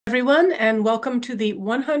Everyone, and welcome to the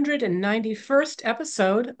 191st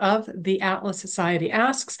episode of the Atlas Society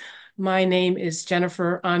Asks. My name is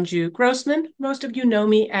Jennifer Grossman. Most of you know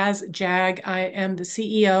me as JAG. I am the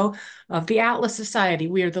CEO of the Atlas Society.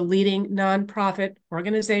 We are the leading nonprofit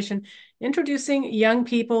organization introducing young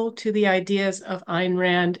people to the ideas of Ayn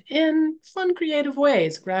Rand in fun, creative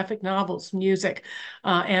ways: graphic novels, music,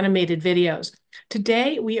 animated videos.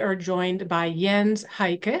 Today, we are joined by Jens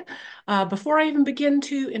Heyckle. Before I even begin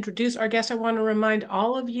to introduce our guest, I want to remind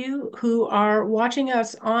all of you who are watching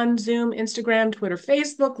us on Zoom, Instagram, Twitter,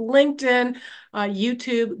 Facebook, LinkedIn,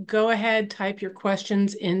 YouTube, go ahead, type your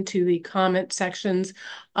questions into the comment sections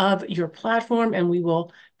of your platform, and we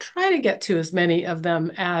will try to get to as many of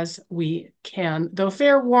them as we can. Though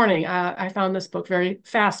fair warning, I found this book very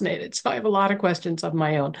fascinating, so I have a lot of questions of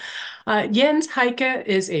my own. Jens Heyckle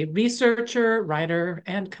is a researcher, writer,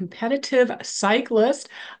 and competitive cyclist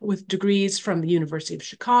with degrees from the University of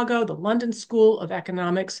Chicago, the London School of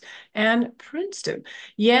Economics, and Princeton.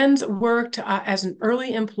 Jens worked as an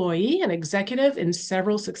early employee and executive in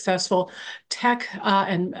several successful tech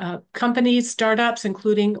and companies, startups,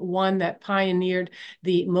 including one that pioneered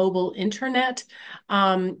the mobile internet.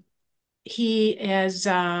 He has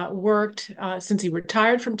worked since he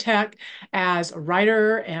retired from tech as a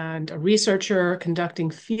writer and a researcher,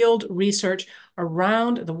 conducting field research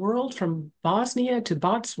around the world from Bosnia to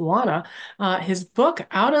Botswana. His book,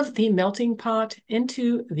 Out of the Melting Pot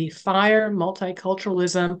into the Fire: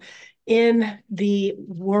 Multiculturalism in the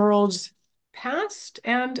World's Past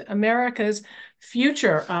and America's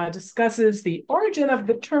Future, discusses the origin of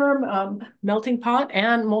the term melting pot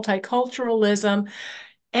and multiculturalism,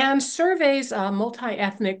 and surveys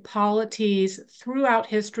multi-ethnic polities throughout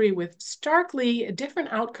history with starkly different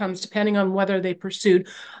outcomes depending on whether they pursued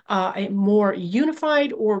a more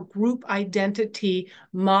unified or group identity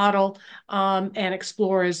model, and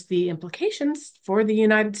explores the implications for the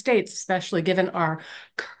United States, especially given our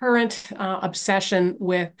current obsession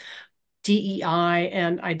with DEI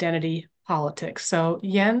and identity politics. So,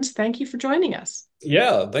 Jens, thank you for joining us.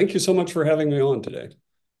 Yeah, thank you so much for having me on today.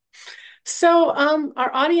 So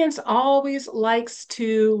our audience always likes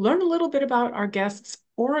to learn a little bit about our guests'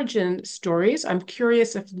 origin stories. I'm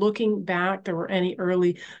curious if, looking back, there were any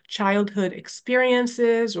early childhood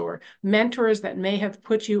experiences or mentors that may have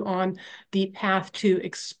put you on the path to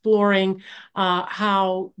exploring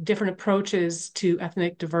how different approaches to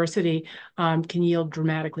ethnic diversity can yield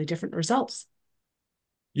dramatically different results.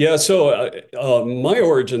 Yeah, so my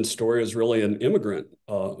origin story is really an immigrant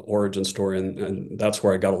origin story, and that's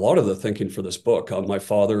where I got a lot of the thinking for this book. My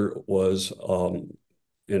father was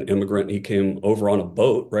an immigrant. He came over on a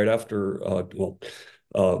boat right after,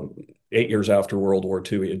 uh, 8 years after World War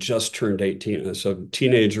II. He had just turned 18. As a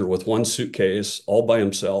teenager with one suitcase, all by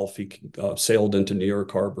himself, he sailed into New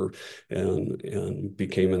York Harbor and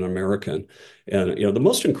became an American. And the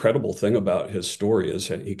most incredible thing about his story is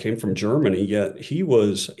that he came from Germany, yet he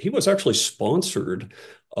was actually sponsored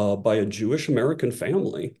by a Jewish American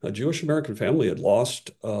family. A Jewish American family had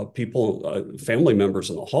lost family members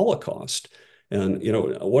in the Holocaust. And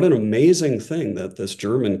what an amazing thing that this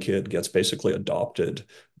German kid gets basically adopted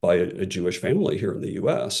by a Jewish family here in the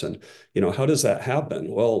U.S. And how does that happen?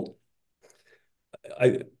 Well,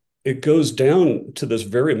 it goes down to this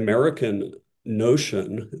very American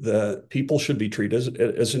notion that people should be treated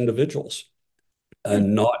as individuals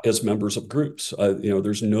and not as members of groups.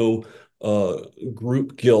 There's no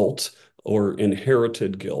group guilt or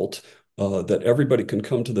inherited guilt. That everybody can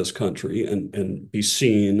come to this country and be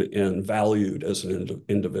seen and valued as an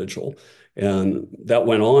individual. And that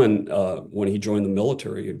went on when he joined the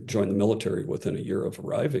military. He joined the military within a year of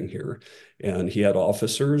arriving here. And he had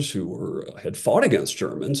officers who had fought against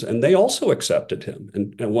Germans, and they also accepted him.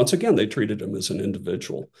 And once again, they treated him as an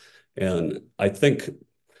individual. And I think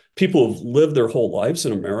people who've lived their whole lives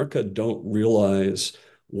in America don't realize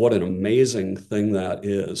what an amazing thing that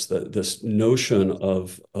is, that this notion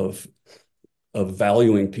of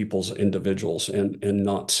valuing people's individuals and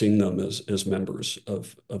not seeing them as members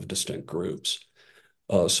of distinct groups.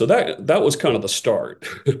 So that was kind of the start.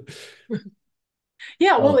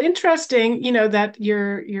 Yeah, well, Uh, interesting, that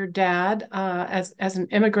your dad, as an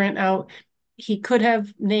immigrant out, he could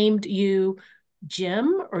have named you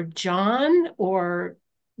Jim or John or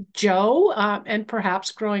Joe, and perhaps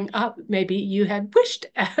growing up, maybe you had wished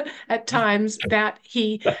at times that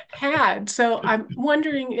he had. So I'm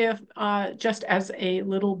wondering if, just as a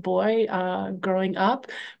little boy growing up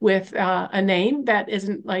with a name that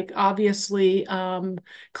isn't like obviously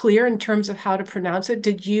clear in terms of how to pronounce it,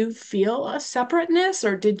 did you feel a separateness,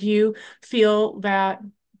 or did you feel that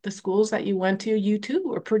the schools that you went to, you too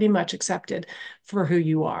were pretty much accepted for who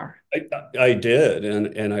you are. I did,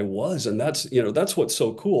 and I was, and that's what's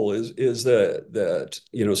so cool is that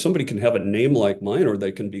somebody can have a name like mine, or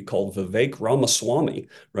they can be called Vivek Ramaswamy,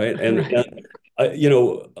 right? Right. And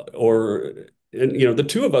or the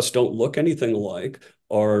two of us don't look anything alike.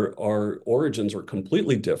 Our origins are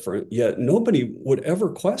completely different, yet nobody would ever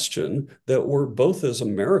question that we're both as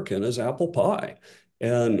American as apple pie.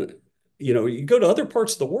 And you go to other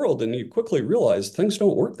parts of the world and you quickly realize things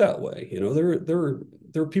don't work that way.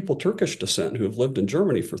 There are people Turkish descent who have lived in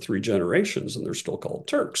Germany for 3 generations and they're still called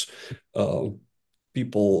Turks. Uh,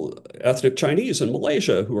 People, ethnic Chinese in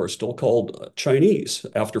Malaysia, who are still called Chinese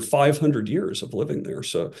after 500 years of living there.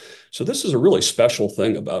 So this is a really special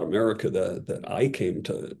thing about America that I came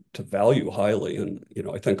to value highly, and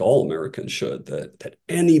I think all Americans should, that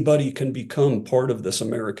anybody can become part of this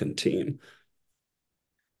American team.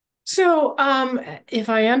 So, if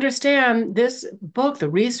I understand this book, the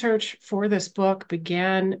research for this book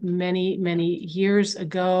began many, many years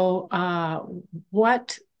ago.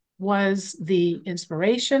 What was the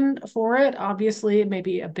inspiration for it? Obviously,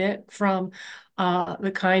 maybe a bit from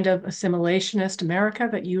the kind of assimilationist America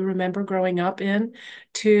that you remember growing up in,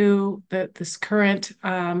 to this current,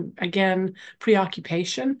 again,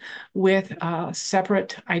 preoccupation with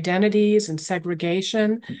separate identities and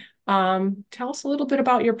segregation. Tell us a little bit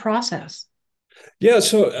about your process. Yeah,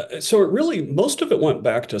 so it really, most of it went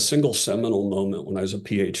back to a single seminal moment when I was a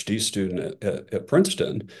PhD student at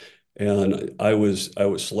Princeton, and I was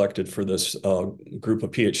selected for this group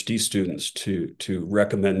of PhD students to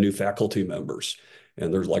recommend new faculty members,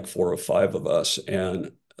 and there's like 4 or 5 of us,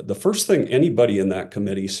 and the first thing anybody in that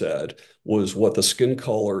committee said was what the skin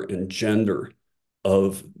color and gender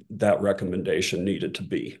of that recommendation needed to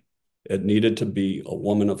be. It needed to be a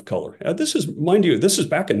woman of color. This is, mind you, this is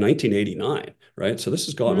back in 1989, right? So this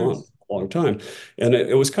has gone on Yes. a long time. And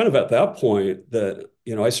it was kind of at that point that,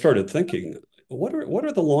 I started thinking, what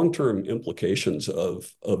are the long-term implications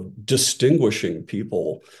of distinguishing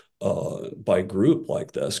people by group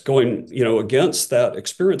like this, going, against that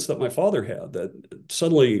experience that my father had, that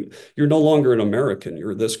suddenly you're no longer an American,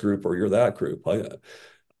 you're this group or you're that group.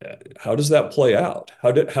 How does that play out?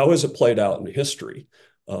 How has it played out in history?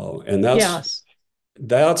 And Yes.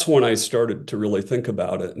 that's when I started to really think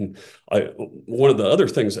about it. And one of the other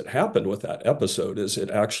things that happened with that episode is it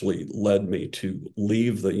actually led me to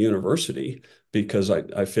leave the university, because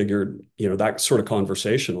I figured, that sort of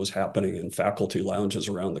conversation was happening in faculty lounges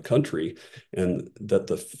around the country, and that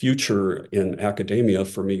the future in academia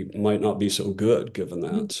for me might not be so good given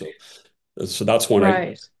that. So that's when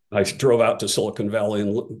Right. I drove out to Silicon Valley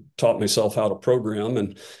and taught myself how to program,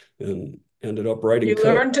 and ended up writing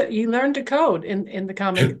code. You learned to code in the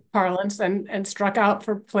common parlance, and struck out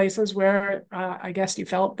for places where I guess you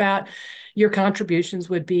felt that your contributions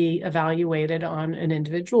would be evaluated on an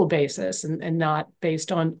individual basis, and not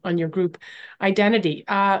based on your group identity.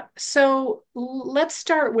 So let's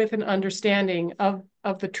start with an understanding of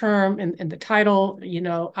the term and the title,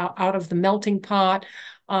 out of the melting pot.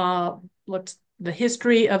 Let's The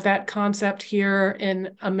history of that concept here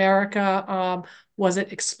in America. Was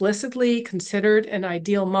it explicitly considered an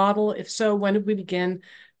ideal model? If so, when did we begin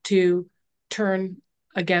to turn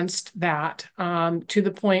against that, to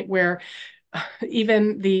the point where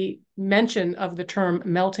even the mention of the term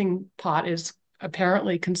melting pot is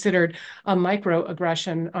apparently considered a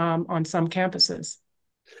microaggression, on some campuses?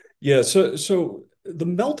 Yeah, so the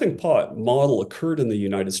melting pot model occurred in the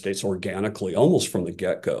United States organically, almost from the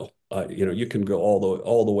get-go. You can go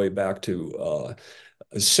all the way back to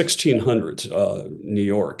 1600s. New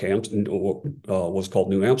York was called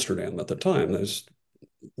New Amsterdam at the time. There's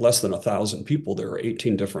less than 1,000 people there.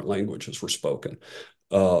 18 different languages were spoken.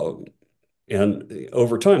 Uh, and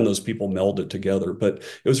over time, those people melded together. But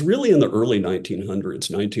it was really in the early 1900s,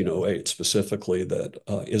 1908 specifically, that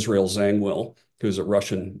Israel Zangwill, who's a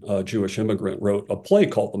Russian Jewish immigrant, wrote a play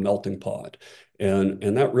called The Melting Pot.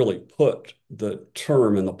 And that really put the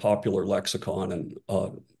term in the popular lexicon. And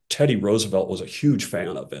Teddy Roosevelt was a huge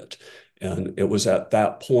fan of it. And it was at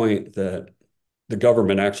that point that the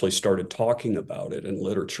government actually started talking about it in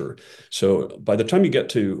literature. So by the time you get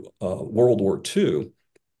to World War II,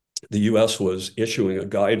 the US was issuing a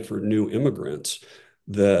guide for new immigrants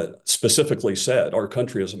that specifically said, our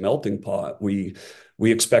country is a melting pot. We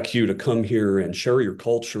expect you to come here and share your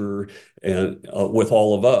culture and with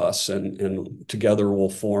all of us, and together we'll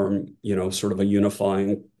form, sort of a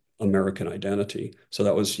unifying American identity. So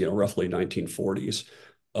that was, roughly 1940s.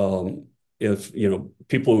 If,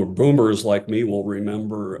 people who are boomers like me will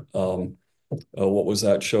remember, what was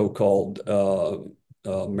that show called?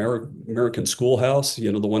 American Schoolhouse,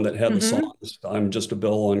 the one that had the Hmm. songs, I'm Just a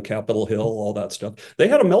Bill on Capitol Hill, all that stuff. They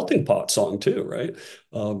had a melting pot song too, right?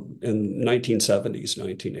 In 1970s,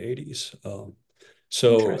 1980s.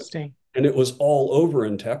 So, Interesting. and it was all over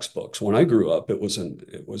in textbooks. When I grew up, it was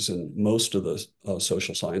in most of the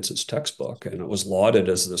social sciences textbook, and it was lauded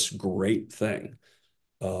as this great thing.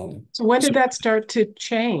 So when So did that start to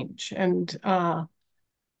change? And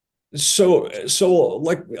So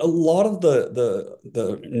like a lot of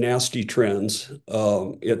the nasty trends,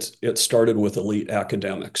 it started with elite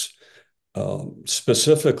academics,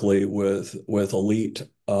 specifically with elite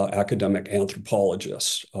academic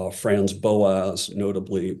anthropologists, Franz Boas,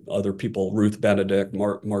 notably other people, Ruth Benedict,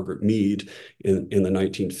 Margaret Mead, in the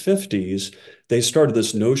 1950s. They started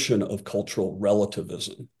this notion of cultural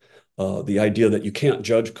relativism, the idea that you can't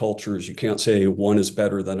judge cultures, you can't say one is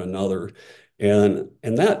better than another. And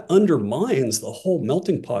that undermines the whole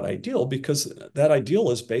melting pot ideal, because that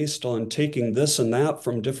ideal is based on taking this and that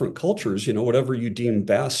from different cultures, whatever you deem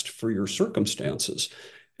best for your circumstances.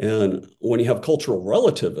 And when you have cultural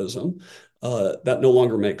relativism, that no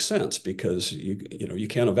longer makes sense, because you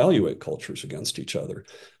can't evaluate cultures against each other.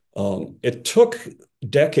 It took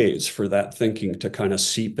decades for that thinking to kind of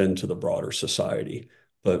seep into the broader society.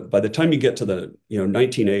 But by the time you get to the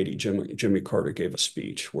 1980, Jimmy Carter gave a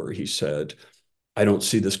speech where he said, I don't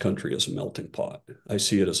see this country as a melting pot. I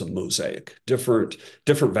see it as a mosaic, different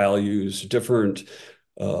values, different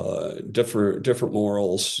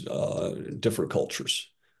morals, different cultures.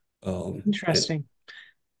 And interesting.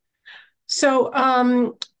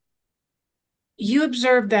 So you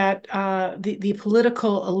observe that the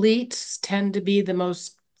political elites tend to be the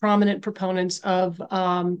most prominent proponents of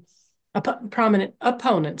prominent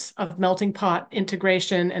opponents of melting pot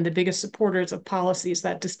integration and the biggest supporters of policies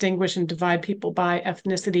that distinguish and divide people by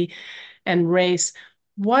ethnicity and race.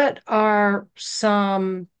 What are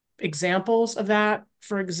some examples of that?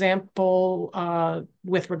 For example,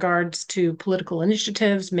 with regards to political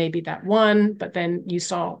initiatives, maybe that one, but then you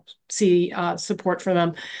see support for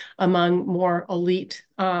them among more elite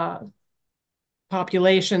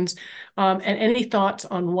populations. And any thoughts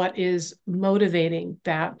on what is motivating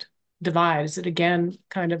that divide? Is it again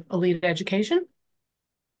kind of elite education?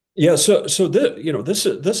 yeah, this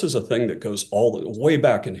is a thing that goes all the way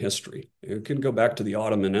back in history. It can go back to the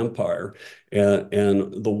Ottoman Empire,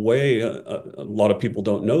 and the way a lot of people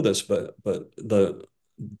don't know this, but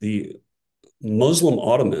the Muslim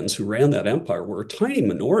Ottomans who ran that empire were a tiny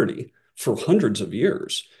minority for hundreds of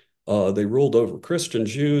years. They ruled over Christian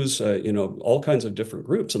Jews, all kinds of different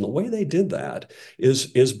groups. And the way they did that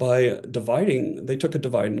is by dividing. They took a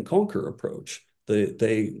divide and conquer approach.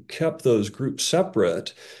 They kept those groups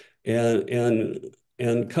separate,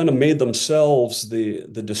 and kind of made themselves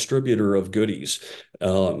the distributor of goodies.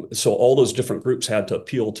 So all those different groups had to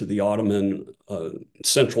appeal to the Ottoman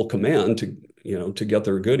central command to get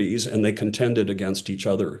their goodies, and they contended against each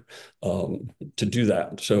other to do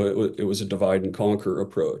that. So it was a divide and conquer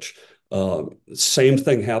approach. Same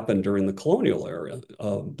thing happened during the colonial era.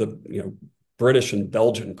 The British and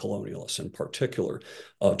Belgian colonialists in particular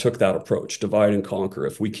took that approach, divide and conquer.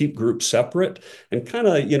 If we keep groups separate and kind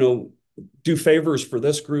of, do favors for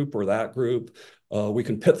this group or that group, we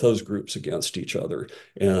can pit those groups against each other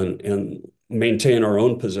and maintain our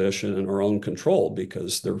own position and our own control,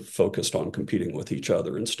 because they're focused on competing with each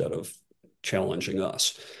other instead of challenging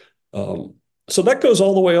us. So that goes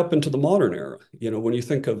all the way up into the modern era. When you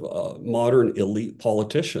think of modern elite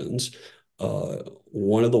politicians,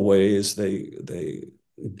 one of the ways they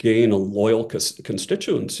gain a loyal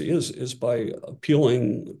constituency is by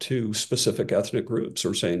appealing to specific ethnic groups,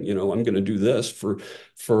 or saying, I'm going to do this for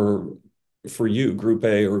you, Group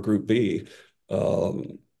A or Group B,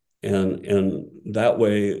 and that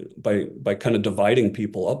way, by kind of dividing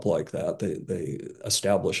people up like that, they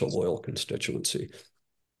establish a loyal constituency.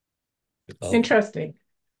 Um, Interesting.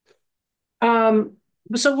 Um,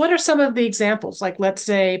 so what are some of the examples? Like, let's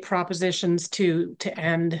say propositions to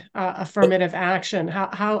end affirmative action.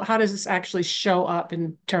 How does this actually show up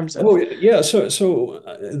in terms Oh of? yeah, so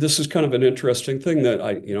this is kind of an interesting thing that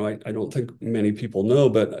I don't think many people know,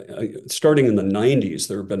 but starting in the 90s,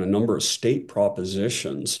 there have been a number of state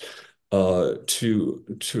propositions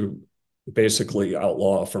to basically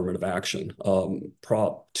outlaw affirmative action.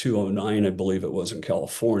 Prop 209, I believe it was, in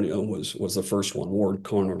California, was the first one. Ward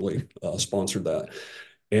Connerly sponsored that,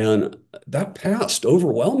 and that passed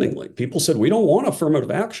overwhelmingly. People said, we don't want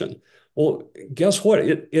affirmative action. Well, guess what?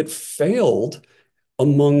 It failed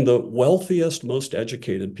among the wealthiest, most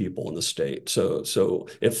educated people in the state. So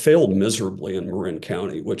it failed miserably in Marin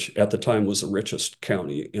County, which at the time was the richest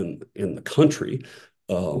county in the country.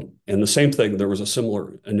 And the same thing, there was a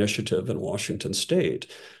similar initiative in Washington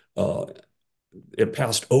State. Uh, it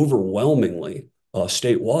passed overwhelmingly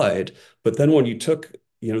statewide, but then when you took,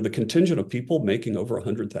 the contingent of people making over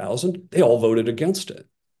 100,000, they all voted against it.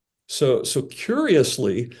 So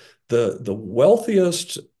curiously, the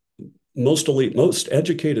wealthiest, most elite, most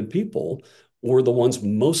educated people were the ones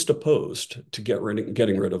most opposed to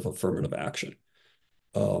getting rid of affirmative action.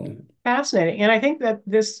 Fascinating. And I think that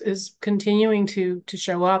this is continuing to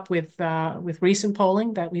show up with recent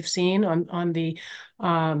polling that we've seen on the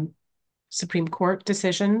Supreme Court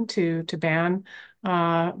decision to ban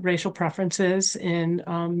racial preferences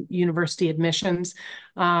in university admissions.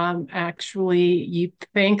 Actually, you'd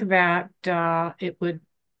think that it would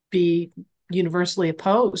be universally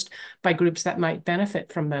opposed by groups that might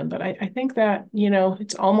benefit from them. But I think that,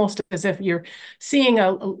 it's almost as if you're seeing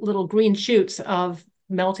a little green shoots of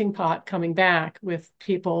melting pot coming back with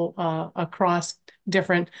people across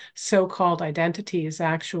different so-called identities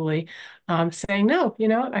actually saying, no,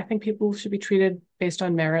 I think people should be treated based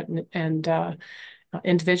on merit and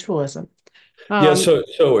individualism. Yeah, so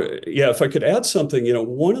yeah, if I could add something,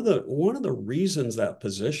 one of the reasons that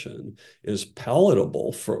position is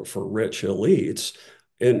palatable for rich elites,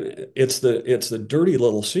 and it's the dirty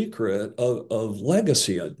little secret of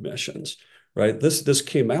legacy admissions, right? This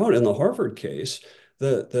came out in the Harvard case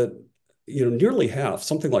that nearly half,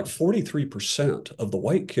 something like 43% of the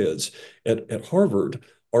white kids at Harvard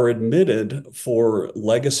are admitted for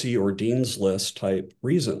legacy or dean's list type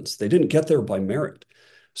reasons. They didn't get there by merit.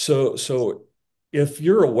 So if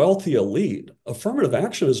you're a wealthy elite, affirmative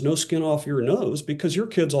action is no skin off your nose because your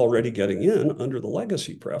kid's already getting in under the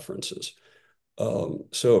legacy preferences.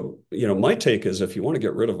 So my take is if you want to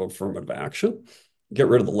get rid of affirmative action, get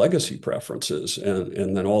rid of the legacy preferences,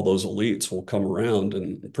 and then all those elites will come around,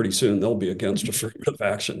 and pretty soon they'll be against affirmative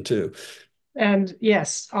action too. And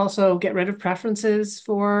yes, also get rid of preferences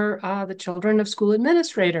for the children of school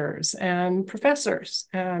administrators and professors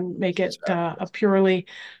and make it a purely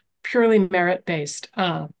merit-based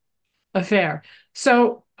affair.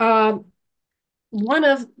 So one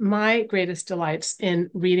of my greatest delights in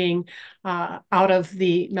reading Out of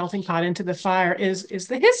the Melting Pot into the Fire is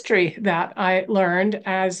the history that I learned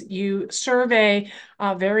as you survey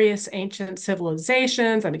various ancient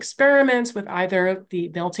civilizations and experiments with either the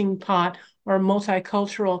melting pot or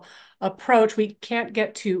multicultural approach. We can't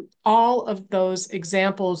get to all of those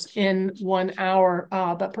examples in 1 hour,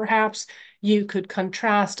 but perhaps you could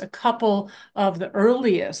contrast a couple of the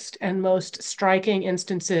earliest and most striking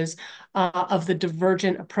instances of the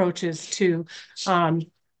divergent approaches to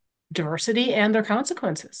diversity and their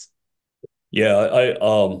consequences. Yeah,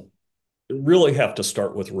 I really have to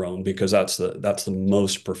start with Rome because that's the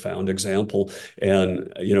most profound example.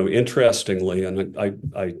 And interestingly, and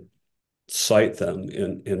I cite them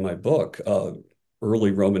in my book,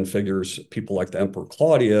 early Roman figures, people like the Emperor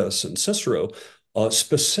Claudius and Cicero,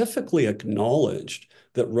 specifically acknowledged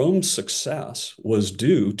that Rome's success was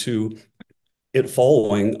due to it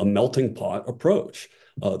following a melting pot approach.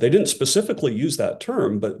 They didn't specifically use that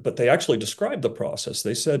term, but they actually described the process.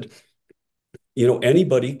 They said,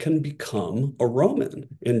 anybody can become a Roman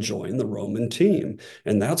and join the Roman team.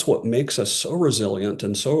 And that's what makes us so resilient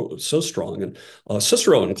and so strong. And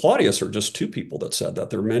Cicero and Claudius are just two people that said that.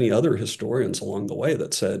 There are many other historians along the way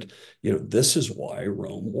that said, this is why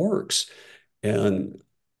Rome works. And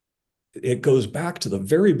it goes back to the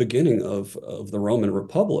very beginning of the Roman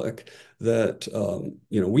Republic that,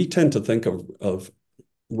 we tend to think of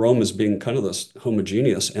Rome as being kind of this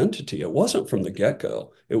homogeneous entity. It wasn't from the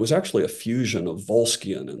get-go. It was actually a fusion of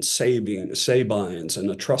Volscian and Sabines and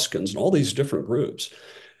Etruscans and all these different groups.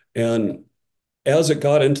 And as it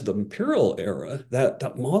got into the imperial era,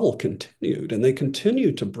 that model continued, and they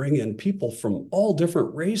continued to bring in people from all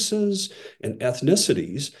different races and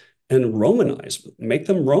ethnicities and Romanize, make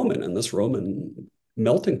them Roman in this Roman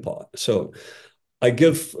melting pot. So I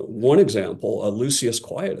give one example, Lucius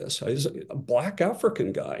Quietus. He's a Black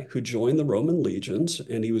African guy who joined the Roman legions,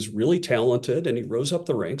 and he was really talented, and he rose up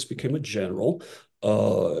the ranks, became a general,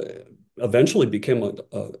 eventually became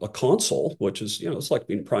a consul, which is, it's like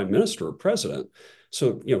being prime minister or president.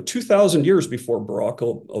 So, 2,000 years before Barack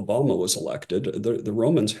Obama was elected, the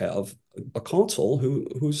Romans have a consul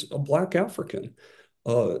who's a Black African.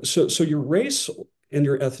 So your race and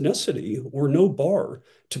your ethnicity were no bar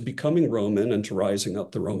to becoming Roman and to rising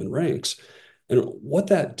up the Roman ranks. And what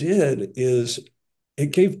that did is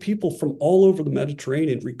it gave people from all over the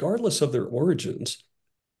Mediterranean, regardless of their origins,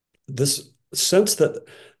 this sense that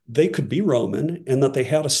they could be Roman and that they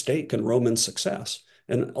had a stake in Roman success.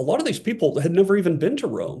 And a lot of these people had never even been to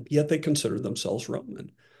Rome, yet they considered themselves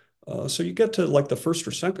Roman. So you get to like the first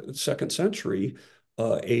or second century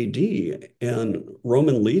AD, and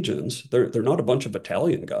Roman legions, they're not a bunch of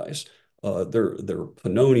Italian guys. They're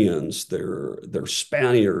Pannonians, they're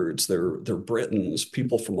Spaniards, they're Britons,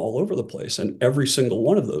 people from all over the place, and every single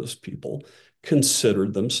one of those people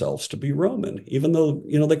considered themselves to be Roman, even though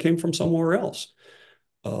they came from somewhere else.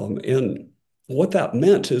 And what that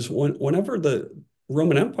meant is whenever the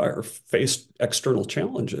Roman Empire faced external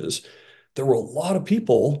challenges, there were a lot of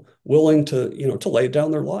people willing to lay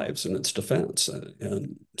down their lives in its defense.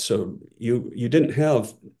 And so you didn't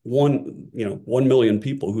have 1 million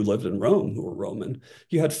people who lived in Rome who were Roman.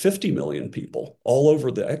 You had 50 million people all over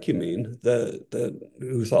the ecumene that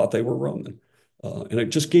who thought they were Roman. And it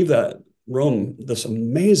just gave that Rome this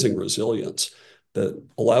amazing resilience that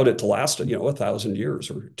allowed it to last, 1,000 years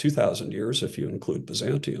or 2,000 years if you include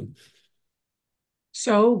Byzantium.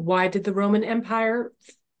 So why did the Roman Empire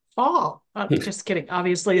fall? Just kidding.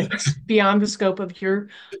 Obviously, it's beyond the scope of your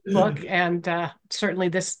book and certainly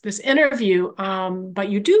this interview. But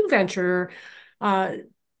you do venture uh,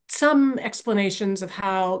 some explanations of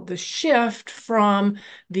how the shift from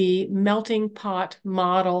the melting pot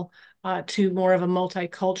model to more of a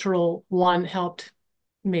multicultural one helped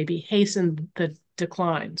maybe hasten the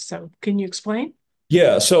decline. So, can you explain?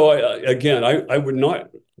 Yeah, so again, I would not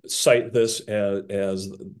cite this as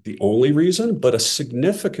the only reason, but a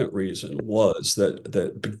significant reason was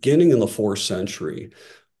that beginning in the fourth century,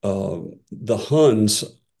 the Huns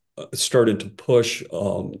started to push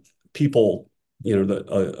people,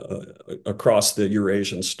 across the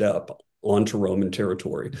Eurasian steppe onto Roman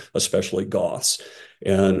territory, especially Goths,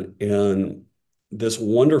 and this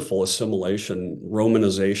wonderful assimilation,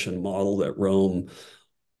 Romanization model that Rome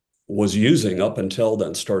was using up until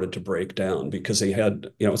then started to break down because they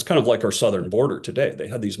had, it's kind of like our southern border today. They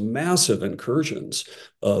had these massive incursions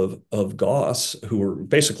of Goths who were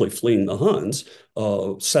basically fleeing the Huns,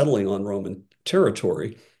 settling on Roman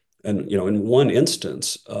territory. And, in one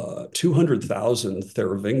instance, 200,000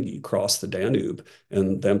 Therovingi crossed the Danube,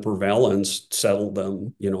 and the Emperor Valens settled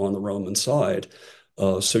them, on the Roman side.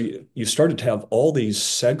 So you started to have all these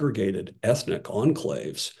segregated ethnic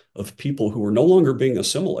enclaves of people who were no longer being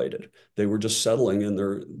assimilated. They were just settling in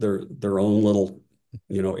their own little,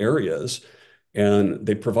 areas, and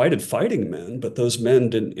they provided fighting men, but those men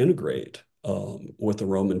didn't integrate with the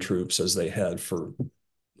Roman troops as they had for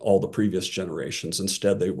all the previous generations.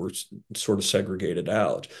 Instead, they were sort of segregated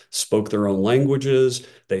out, spoke their own languages,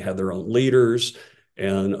 they had their own leaders,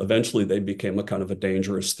 and eventually they became a kind of a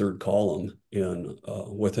dangerous third column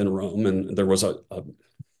within Rome. And there was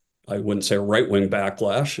I wouldn't say a right-wing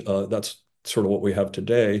backlash. That's sort of what we have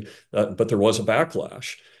today, but there was a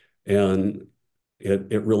backlash, and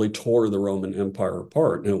it really tore the Roman Empire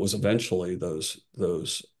apart. And it was eventually those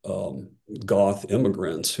Goth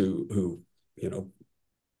immigrants who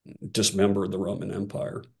dismembered the Roman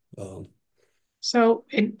Empire. So,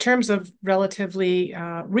 in terms of relatively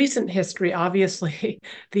recent history, obviously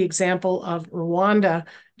the example of Rwanda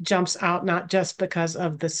jumps out not just because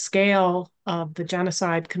of the scale of the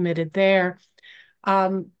genocide committed there,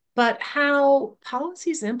 but how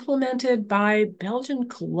policies implemented by Belgian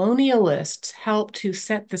colonialists helped to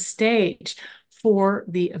set the stage for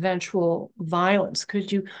the eventual violence.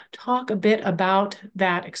 Could you talk a bit about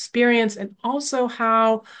that experience and also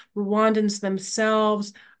how Rwandans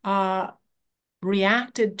themselves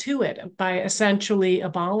reacted to it by essentially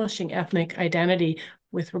abolishing ethnic identity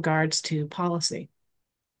with regards to policy?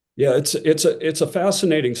 Yeah, it's a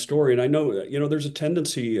fascinating story, and I know there's a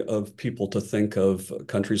tendency of people to think of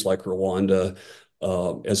countries like Rwanda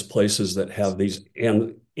as places that have these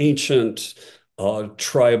ancient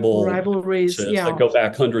tribal Rivalries, differences that yeah. go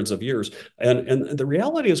back hundreds of years, and the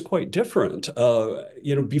reality is quite different.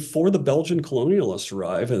 Before the Belgian colonialists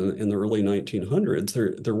arrived in the early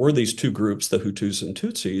 1900s, there were these two groups, the Hutus and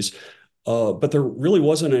Tutsis. But there really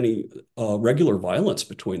wasn't any regular violence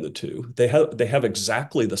between the two. They have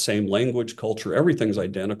exactly the same language, culture, everything's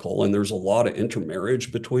identical, and there's a lot of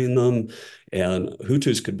intermarriage between them. And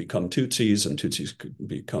Hutus could become Tutsis, and Tutsis could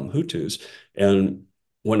become Hutus. And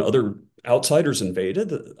when other outsiders invaded,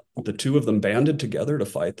 the two of them banded together to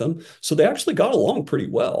fight them. So they actually got along pretty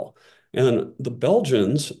well. And the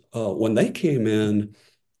Belgians, when they came in,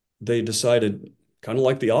 they decided, kind of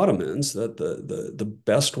like the Ottomans, that the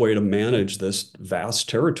best way to manage this vast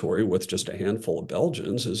territory with just a handful of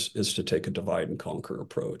Belgians is to take a divide and conquer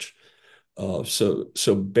approach.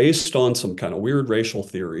 So based on some kind of weird racial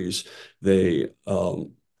theories, they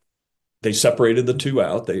separated the two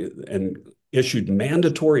out. And issued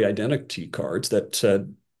mandatory identity cards that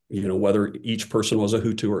said, whether each person was a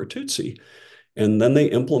Hutu or a Tutsi. And then they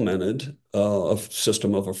implemented a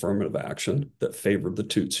system of affirmative action that favored the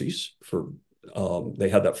Tutsis they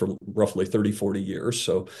had that for roughly 30, 40 years.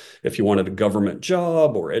 So if you wanted a government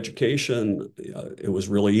job or education, it was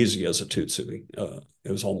really easy as a Tutsi.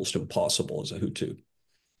 It was almost impossible as a Hutu.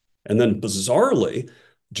 And then bizarrely,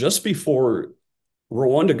 just before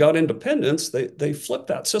Rwanda got independence, they flipped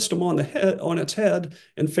that system on its head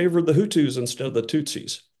and favored the Hutus instead of the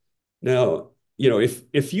Tutsis. Now,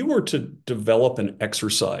 if you were to develop an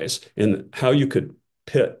exercise in how you could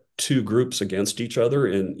pit two groups against each other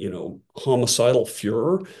in, homicidal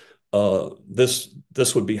furor,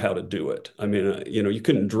 this would be how to do it. I mean, you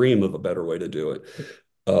couldn't dream of a better way to do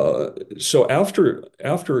it. So after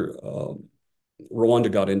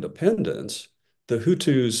Rwanda got independence, the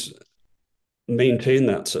Hutus maintain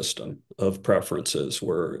that system of preferences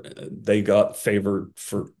where they got favored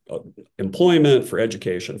for employment, for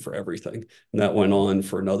education, for everything. And that went on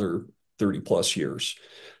for another 30 plus years.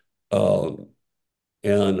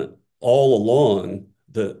 And all along,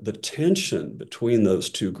 the tension between those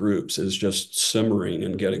two groups is just simmering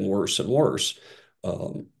and getting worse and worse.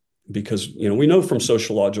 Because, we know from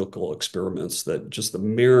sociological experiments that just the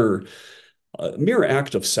mere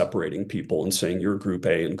act of separating people and saying you're group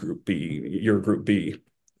A and group B, you're group B,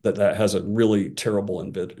 that has a really terrible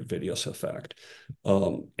invidious effect.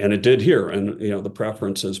 And it did here. And, the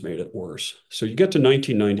preferences made it worse. So you get to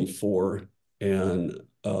 1994 and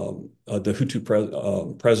the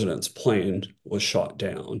Hutu president's plane was shot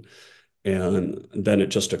down. And then it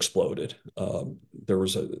just exploded.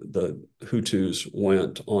 The Hutus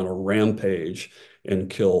went on a rampage and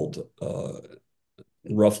killed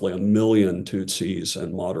roughly 1 million Tutsis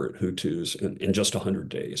and moderate Hutus in just 100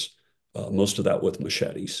 days, most of that with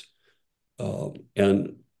machetes.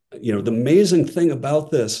 And, the amazing thing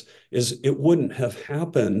about this is it wouldn't have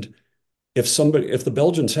happened if the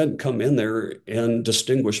Belgians hadn't come in there and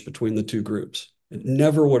distinguished between the two groups. It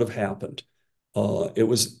never would have happened. It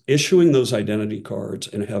was issuing those identity cards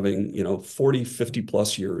and having, 40, 50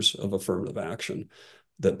 plus years of affirmative action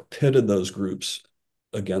that pitted those groups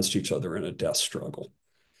against each other in a death struggle.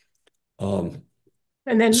 And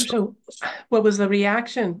then, so what was the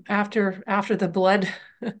reaction after the blood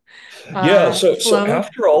so flowed?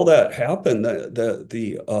 after all that happened,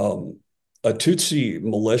 a Tutsi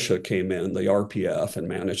militia came in, the RPF, and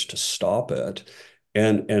managed to stop it.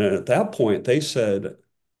 And at that point, they said,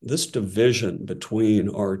 this division between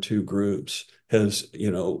our two groups has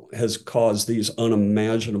caused these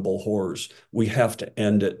unimaginable horrors. We have to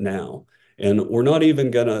end it now. And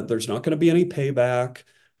there's not gonna be any payback.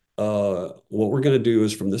 What we're gonna do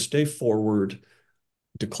is from this day forward,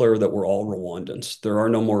 declare that we're all Rwandans. There are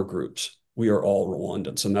no more groups. We are all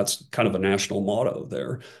Rwandans. And that's kind of a national motto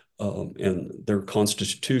there. And their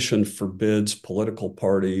constitution forbids political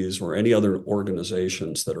parties or any other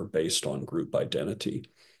organizations that are based on group identity.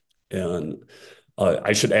 And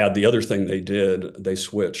I should add the other thing they did, they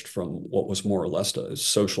switched from what was more or less a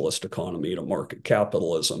socialist economy to market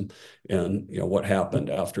capitalism. And what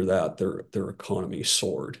happened after that, their economy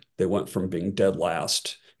soared. They went from being dead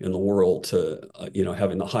last in the world to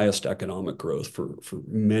having the highest economic growth for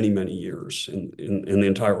many, many years in the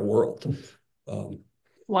entire world.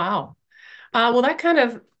 Wow. Well, that kind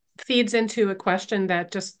of feeds into a question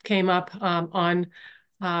that just came up on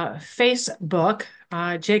Facebook.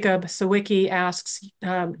 Jacob Sawicki asks,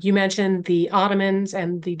 you mentioned the Ottomans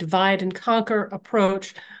and the divide and conquer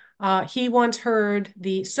approach. He once heard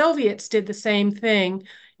the Soviets did the same thing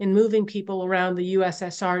in moving people around the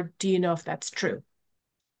USSR. Do you know if that's true?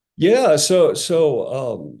 Yeah, so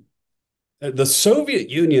the Soviet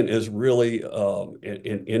Union is really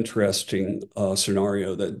an interesting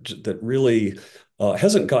scenario that really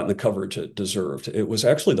hasn't gotten the coverage it deserved. It was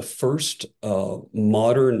actually the first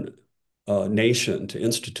modern nation to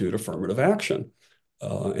institute affirmative action.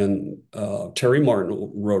 And Terry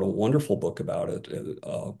Martin wrote a wonderful book about it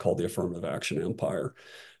called The Affirmative Action Empire.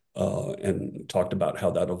 And talked about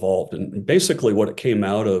how that evolved. And basically what it came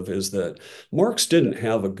out of is that Marx didn't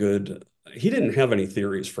have any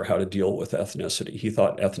theories for how to deal with ethnicity. He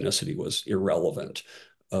thought ethnicity was irrelevant.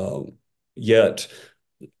 Yet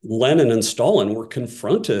Lenin and Stalin were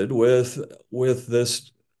confronted with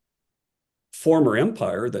this former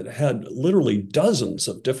empire that had literally dozens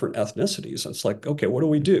of different ethnicities. And it's like, okay, what do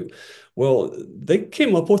we do? Well, they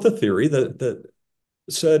came up with a theory that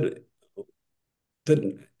said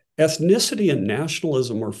that ethnicity and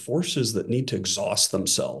nationalism are forces that need to exhaust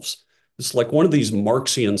themselves. It's like one of these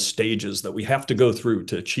Marxian stages that we have to go through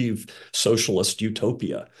to achieve socialist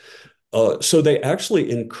utopia. So they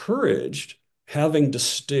actually encouraged having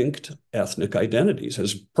distinct ethnic identities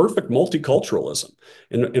as perfect multiculturalism.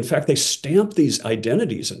 And in fact, they stamped these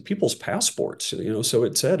identities in people's passports, so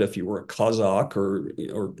it said if you were a Kazakh or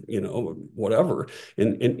whatever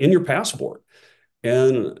in your passport.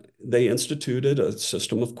 And they instituted a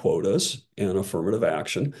system of quotas and affirmative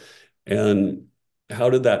action. And how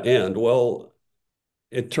did that end? Well,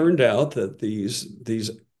 it turned out that these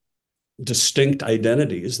distinct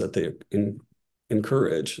identities that they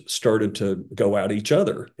encourage started to go at each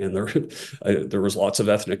other, and there was lots of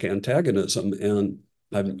ethnic antagonism. And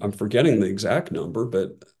I'm forgetting the exact number,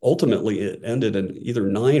 but ultimately it ended in either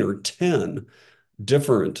 9 or 10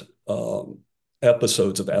 different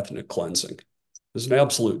episodes of ethnic cleansing. It was an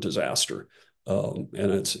absolute disaster. And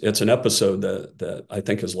it's an episode that I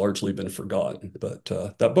think has largely been forgotten. But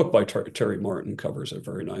that book by Terry Martin covers it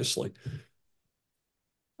very nicely.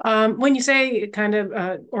 When you say kind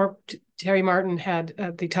of, Terry Martin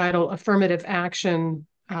had the title Affirmative Action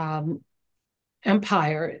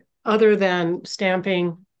Empire, other than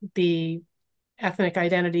stamping the ethnic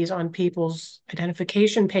identities on people's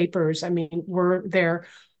identification papers, I mean, were there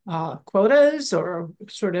quotas or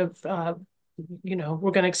sort of,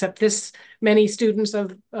 we're going to accept this many students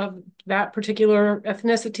of that particular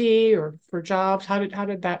ethnicity or for jobs? How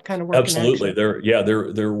did that kind of work in Absolutely.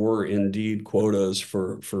 action? There were indeed quotas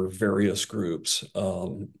for various groups.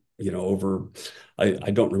 Over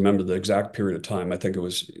I don't remember the exact period of time. I think it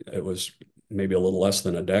was maybe a little less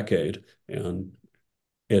than a decade, and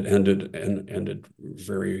it ended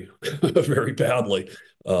very very badly.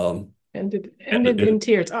 Ended And in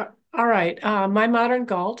tears. All right. My Modern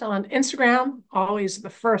Galt on Instagram, always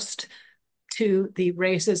the first to the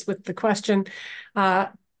races with the question,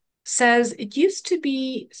 says it used to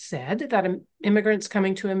be said that immigrants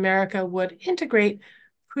coming to America would integrate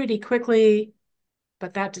pretty quickly,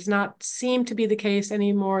 but that does not seem to be the case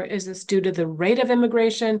anymore. Is this due to the rate of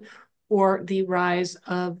immigration or the rise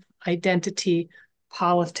of identity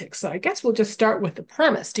politics? So I guess we'll just start with the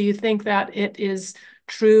premise. Do you think that it is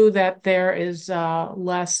true that there is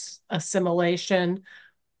less assimilation,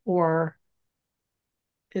 or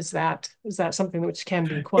is that something which can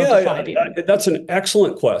be yeah, quantified even? that's an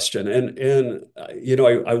excellent question, and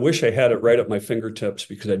I wish I had it right at my fingertips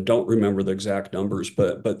because I don't remember the exact numbers,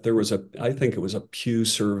 but there was I think it was a Pew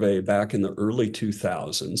survey back in the early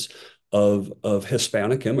 2000s of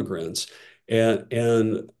Hispanic immigrants,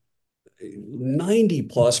 and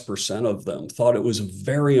 90+% of them thought it was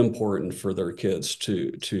very important for their kids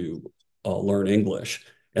to learn English.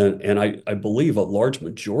 And I believe a large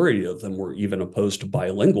majority of them were even opposed to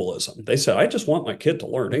bilingualism. They said, I just want my kid to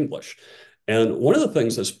learn English. And one of the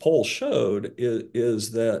things this poll showed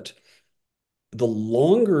is that the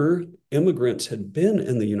longer immigrants had been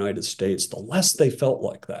in the United States, the less they felt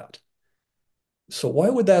like that. So why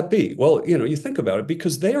would that be? Well, you think about it,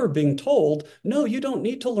 because they are being told, no, you don't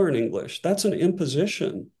need to learn English. That's an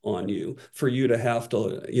imposition on you for you to have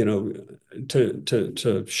to,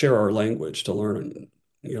 to share our language, to learn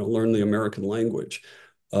the American language.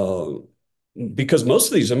 Because most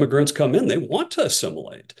of these immigrants come in, they want to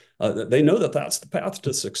assimilate. They know that that's the path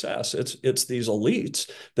to success. It's these elites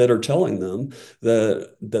that are telling them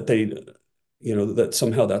that they, that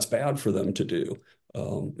somehow that's bad for them to do.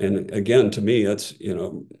 And again, to me,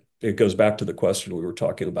 it goes back to the question we were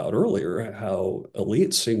talking about earlier, how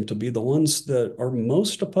elites seem to be the ones that are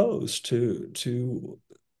most opposed to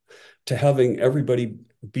having everybody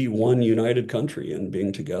be one united country and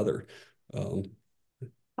being together.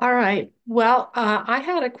 All right. Well, I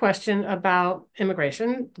had a question about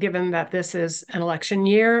immigration, given that this is an election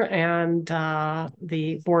year and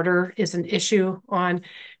the border is an issue on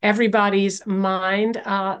everybody's mind.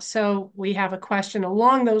 So we have a question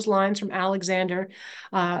along those lines from Alexander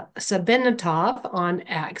Sabinatov on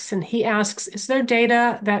X, and he asks, is there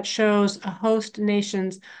data that shows a host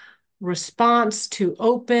nation's response to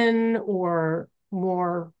open or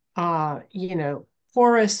more,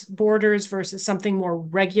 porous borders versus something more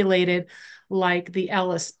regulated like the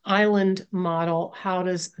Ellis Island model? How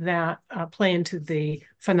does that play into the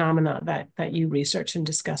phenomena that you research and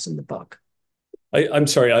discuss in the book? I'm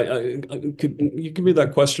sorry. Could you give me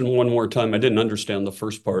that question one more time? I didn't understand the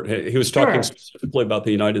first part. He was talking Sure. specifically about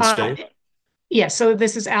the United Uh, States. yeah, so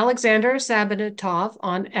this is Alexander Sabinatov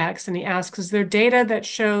on X, and he asks, is there data that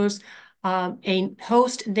shows a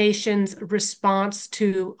host nation's response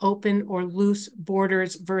to open or loose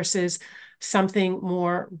borders versus something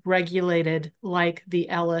more regulated like the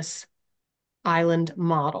Ellis Island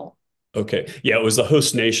model? Okay. Yeah, it was the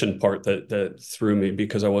host nation part that threw me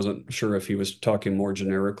because I wasn't sure if he was talking more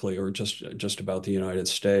generically or just about the United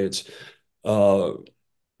States. Uh,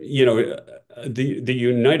 you know, the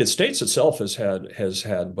United States itself has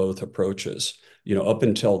had both approaches. Up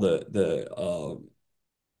until the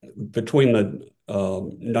between the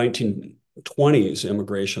 1920s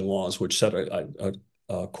immigration laws, which set a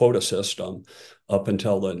quota system, up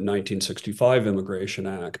until the 1965 Immigration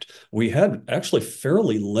Act, we had actually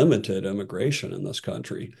fairly limited immigration in this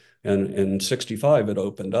country. And in 65, it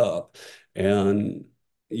opened up, and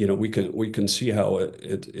we can see how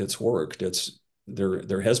it's worked.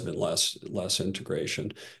 There has been less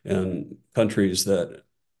integration, and countries that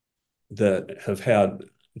have had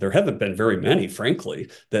there haven't been very many, frankly,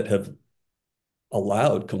 that have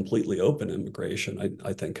allowed completely open immigration.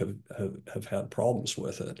 I think have had problems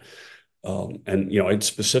with it. And I'd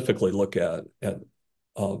specifically look at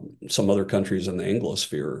some other countries in the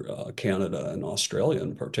Anglosphere, Canada and Australia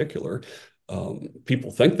in particular.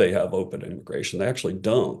 People think they have open immigration. They actually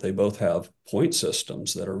don't. They both have point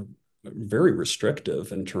systems that are very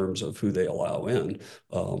restrictive in terms of who they allow in.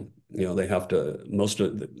 They have to most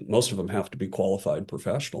of them have to be qualified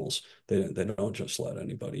professionals. They don't just let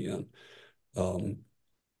anybody in.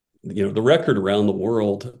 The record around the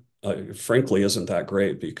world, frankly, isn't that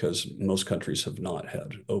great because most countries have not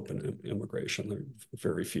had open immigration. There are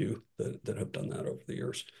very few that have done that over the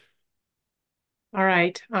years. All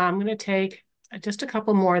right. I'm going to take just a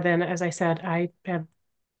couple more then. As I said, I have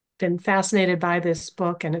been fascinated by this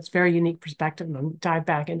book and its very unique perspective. I'm going to dive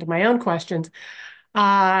back into my own questions.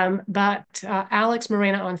 But Alex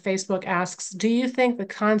Morena on Facebook asks, do you think the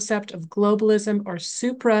concept of globalism or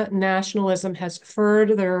supranationalism has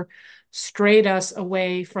further strayed us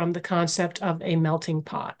away from the concept of a melting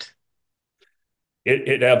pot?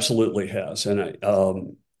 It absolutely has. And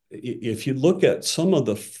if you look at some of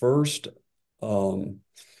the first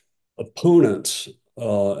opponents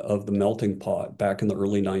of the melting pot back in the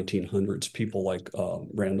early 1900s, people like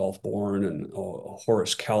Randolph Bourne and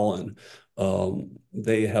Horace Kallen,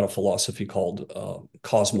 they had a philosophy called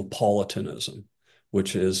cosmopolitanism,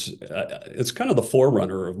 which is it's kind of the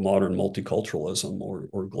forerunner of modern multiculturalism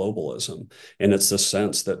or globalism. And it's the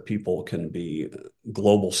sense that people can be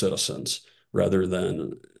global citizens rather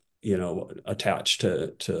than attached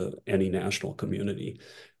to any national community.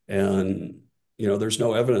 And there's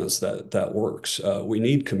no evidence that works. We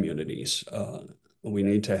need communities. We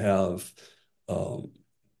need to have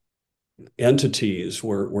entities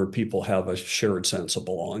where people have a shared sense of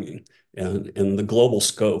belonging. And the global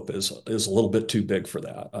scope is a little bit too big for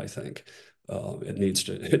that, I think. It needs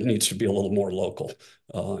to be a little more local.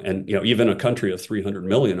 And even a country of 300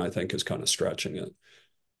 million, I think, is kind of stretching it.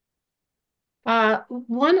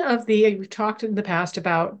 We've talked in the past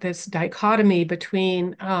about this dichotomy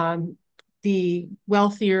between the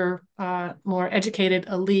wealthier, more educated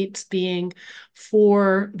elites being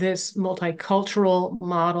for this multicultural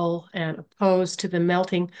model and opposed to the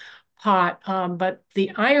melting pot. But the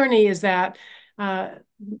irony is that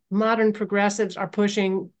modern progressives are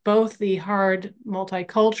pushing both the hard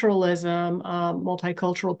multiculturalism,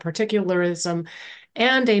 multicultural particularism,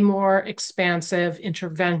 and a more expansive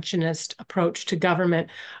interventionist approach to government.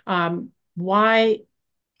 Why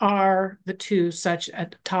are the two such a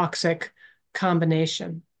toxic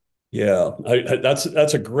combination? Yeah, that's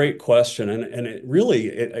a great question, and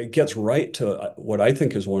it gets right to what I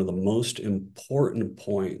think is one of the most important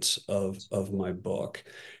points of my book,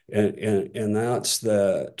 and that's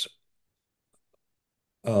that.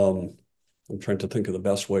 I'm trying to think of the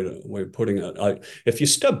best way of putting it. If you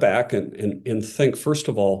step back and think, first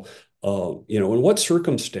of all, in what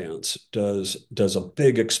circumstance does a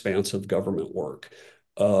big expansive government work?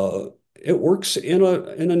 It works in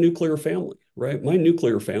a nuclear family, right? My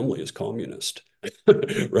nuclear family is communist,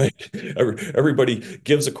 right? Everybody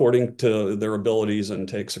gives according to their abilities and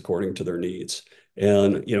takes according to their needs.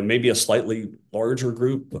 And maybe a slightly larger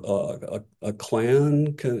group, a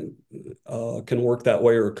clan can work that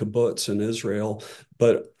way, or a kibbutz in Israel.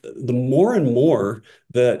 But the more and more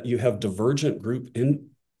that you have divergent group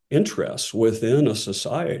interests within a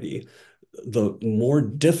society, the more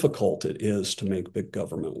difficult it is to make big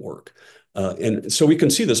government work. And so we can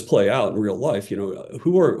see this play out in real life.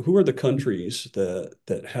 Who are the countries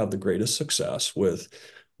that have the greatest success with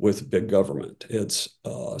big government? It's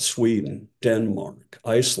Sweden, Denmark,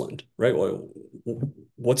 Iceland, right? Well,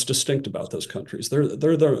 what's distinct about those countries? They're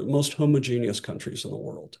the most homogeneous countries in the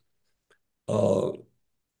world.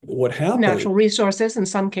 What happened? Natural resources in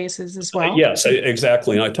some cases as well. Yes,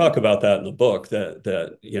 exactly. And I talk about that in the book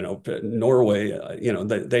that Norway,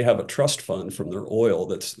 they have a trust fund from their oil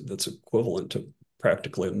that's equivalent to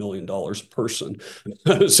practically $1 million a person.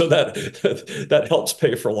 So that helps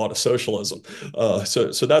pay for a lot of socialism.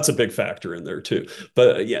 So that's a big factor in there too.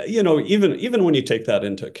 But yeah, even when you take that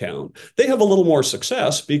into account, they have a little more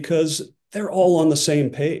success because they're all on the same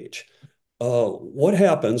page. What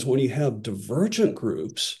happens when you have divergent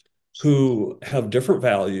groups who have different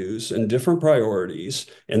values and different priorities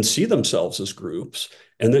and see themselves as groups,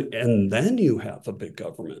 and then you have a big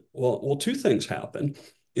government? Well, two things happen.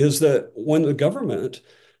 Is that when the government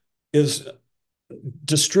is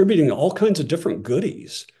distributing all kinds of different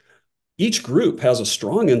goodies, each group has a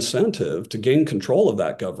strong incentive to gain control of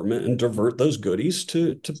that government and divert those goodies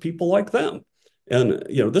to people like them. And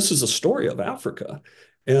this is a story of Africa.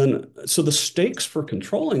 And so the stakes for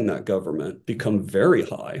controlling that government become very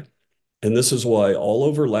high. And this is why all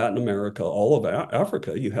over Latin America, all of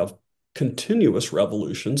Africa, you have continuous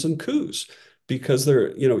revolutions and coups because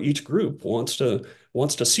each group wants to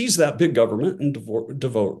seize that big government and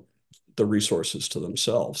devote the resources to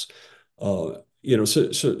themselves. So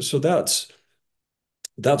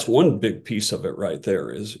that's one big piece of it right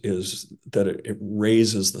there is that it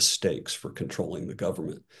raises the stakes for controlling the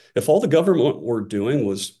government. If all the government were doing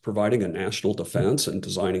was providing a national defense and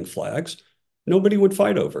designing flags, nobody would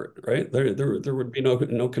fight over it, right? There would be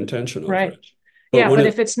no contention over Right. it. But Yeah, when but it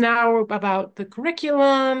if it's now about the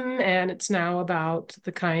curriculum and it's now about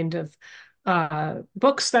the kind of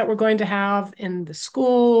books that we're going to have in the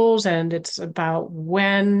schools, and it's about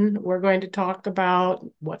when we're going to talk about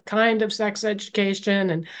what kind of sex education,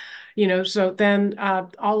 and so then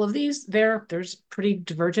all of these there's pretty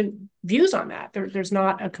divergent views on that. There's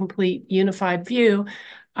not a complete unified view,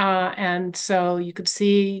 and so you could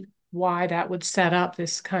see why that would set up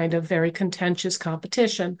this kind of very contentious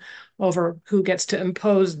competition over who gets to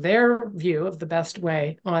impose their view of the best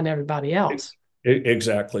way on everybody else.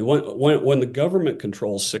 Exactly. When the government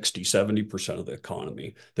controls 60-70% of the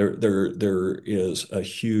economy, there is a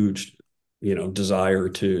huge, desire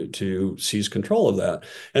to seize control of that.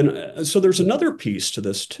 And so there's another piece to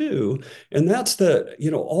this too, and that's that,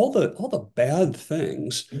 all the bad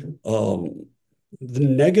things, the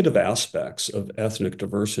negative aspects of ethnic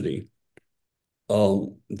diversity,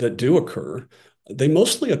 that do occur, they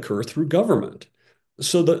mostly occur through government.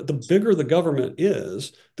 So the bigger the government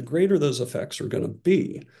is, the greater those effects are going to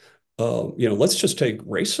be. Let's just take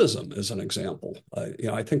racism as an example.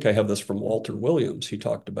 I think I have this from Walter Williams. He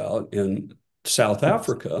talked about in South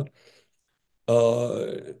Africa, uh,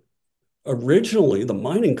 originally the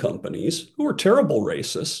mining companies, who were terrible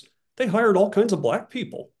racists, they hired all kinds of black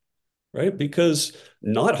people, right? Because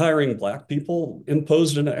not hiring black people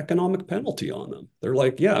imposed an economic penalty on them. They're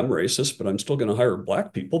like, yeah, I'm racist, but I'm still going to hire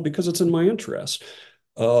black people because it's in my interest.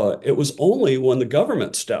 It was only when the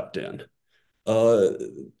government stepped in uh,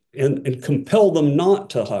 and compelled them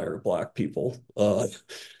not to hire black people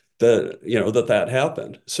that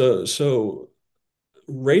happened. So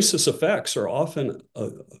racist effects are often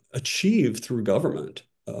achieved through government.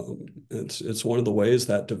 It's one of the ways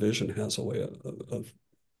that division has a way of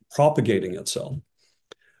propagating itself.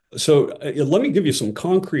 So let me give you some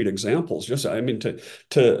concrete examples, just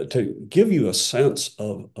to give you a sense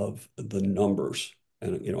of the numbers.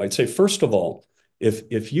 And I'd say first of all,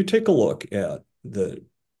 if you take a look at the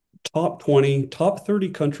top 20, top 30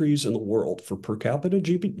 countries in the world for per capita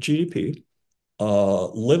GDP,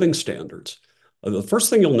 living standards, the first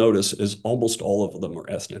thing you'll notice is almost all of them are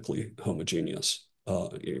ethnically homogeneous.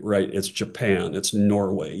 Right? It's Japan, it's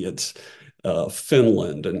Norway, it's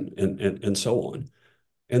Finland, and so on.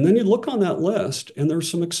 And then you look on that list, and there's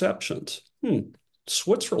some exceptions.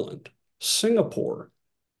 Switzerland, Singapore,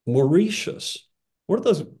 Mauritius. What are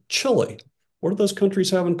those? Chile. What do those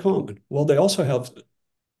countries have in common? Well, they also have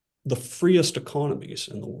the freest economies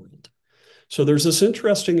in the world. So there's this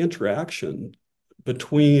interesting interaction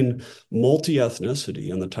between multi-ethnicity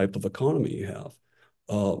and the type of economy you have.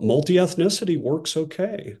 Multi-ethnicity works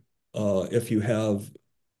okay if you have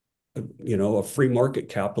a free market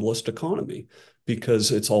capitalist economy,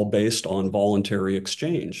 because it's all based on voluntary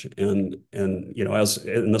exchange. And as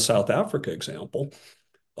in the South Africa example,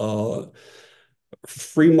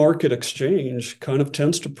 free market exchange kind of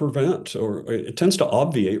tends to prevent, or it tends to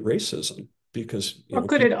obviate racism, because Or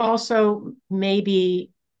could it also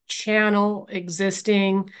maybe channel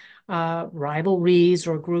existing rivalries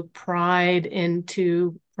or group pride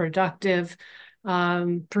into productive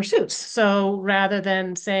pursuits? So rather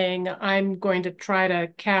than saying, I'm going to try to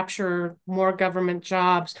capture more government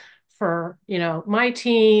jobs for, my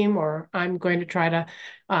team, or I'm going to try to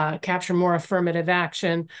capture more affirmative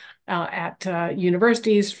action at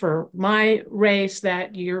universities for my race,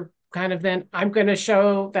 that you're kind of then, I'm going to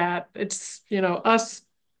show that it's, us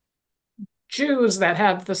Jews that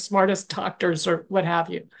have the smartest doctors or what have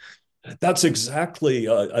you. That's exactly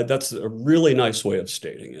that's a really nice way of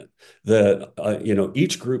stating it. That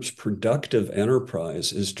each group's productive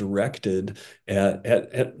enterprise is directed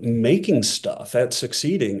at making stuff, at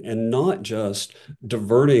succeeding, and not just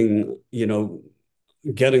diverting,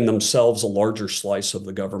 getting themselves a larger slice of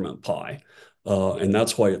the government pie. And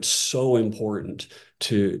that's why it's so important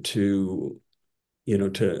to to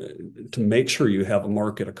make sure you have a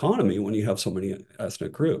market economy when you have so many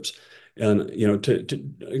ethnic groups. And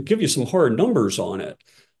to give you some hard numbers on it,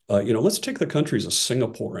 let's take the countries of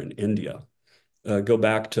Singapore and India. Go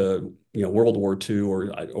back to World War II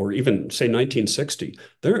or even say 1960.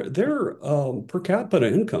 Their per capita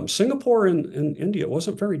income, Singapore and India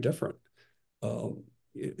wasn't very different. Um,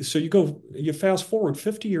 so you fast forward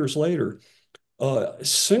 50 years later,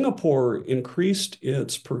 Singapore increased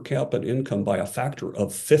its per capita income by a factor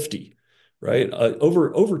of 50, right?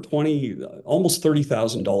 Over 20, almost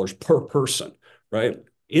 $30,000 per person, right?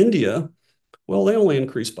 India, well, they only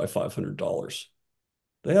increased by $500.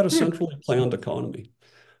 They had a Hmm. centrally planned economy.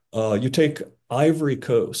 You take Ivory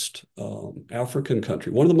Coast, African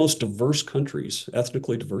country, one of the most diverse countries,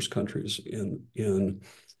 ethnically diverse countries in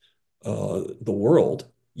the world.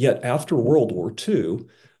 Yet after World War II,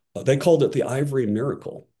 they called it the Ivory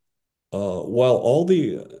Miracle. While all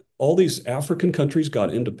these African countries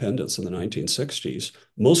got independence in the 1960s,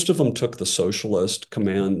 most of them took the socialist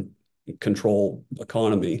command control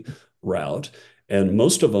economy route, and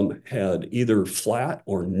most of them had either flat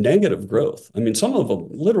or negative growth. I mean, some of them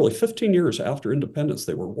literally 15 years after independence,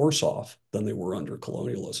 they were worse off than they were under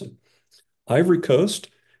colonialism. Ivory Coast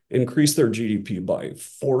increased their GDP by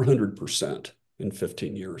 400% in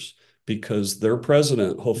 15 years because their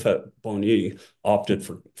president, Houphouët-Boigny, opted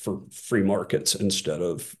for free markets instead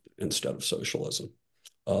of socialism.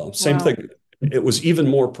 Same Wow. thing. It was even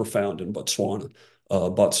more profound in Botswana.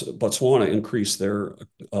 Botswana increased their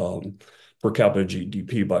per capita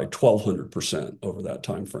GDP by 1,200% over that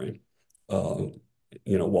time frame. Uh,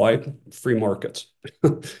 why? Free markets.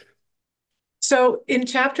 So in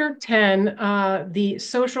chapter 10, the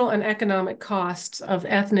social and economic costs of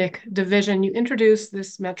ethnic division, you introduce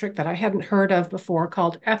this metric that I hadn't heard of before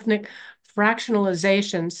called ethnic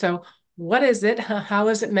fractionalization. So what is it? How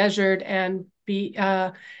is it measured? And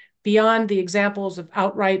beyond the examples of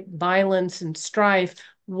outright violence and strife,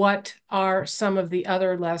 what are some of the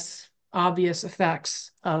other less obvious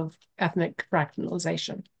effects of ethnic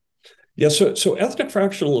fractionalization? Yeah, so ethnic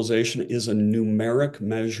fractionalization is a numeric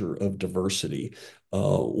measure of diversity.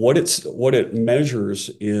 What it measures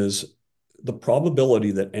is the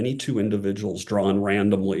probability that any two individuals drawn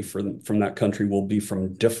randomly from that country will be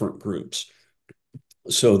from different groups.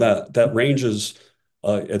 So that ranges,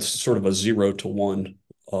 it's sort of a 0 to 1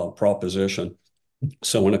 proposition.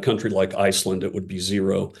 So in a country like Iceland, it would be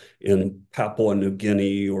 0. In Papua New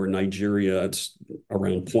Guinea or Nigeria, it's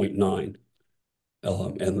around 0.9.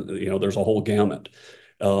 And there's a whole gamut.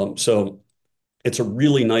 So it's a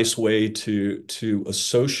really nice way to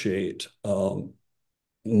associate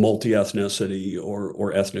multi-ethnicity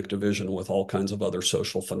or ethnic division with all kinds of other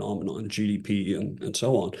social phenomenon, GDP and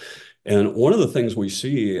so on. And one of the things we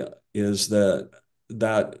see is that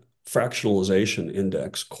fractionalization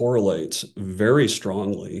index correlates very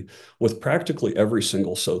strongly with practically every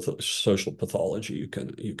single social pathology you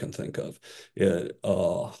can think of.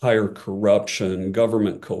 Higher corruption,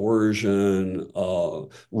 government coercion,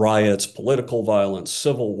 riots, political violence,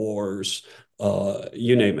 civil wars,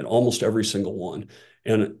 you name it, almost every single one.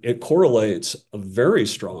 And it correlates very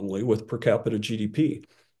strongly with per capita GDP.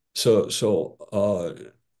 So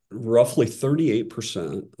roughly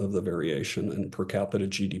 38% of the variation in per capita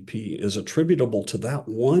GDP is attributable to that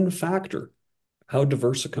one factor, how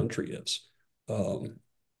diverse a country is.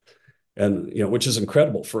 And which is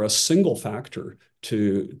incredible for a single factor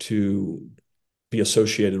to be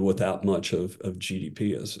associated with that much of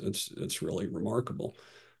GDP is it's really remarkable.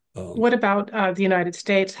 What about the United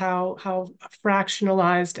States? How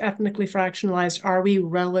fractionalized, ethnically fractionalized are we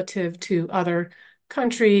relative to other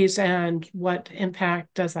countries, and what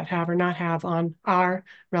impact does that have or not have on our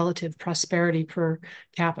relative prosperity per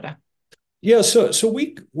capita? Yeah, so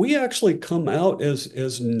we actually come out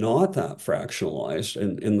as not that fractionalized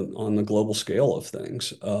on the global scale of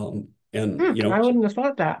things. And I wouldn't have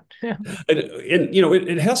thought that.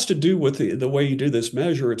 it has to do with the way you do this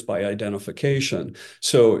measure. It's by identification.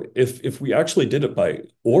 So if we actually did it by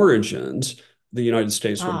origins, the United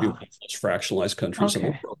States would be one Ah, of the most fractionalized countries in the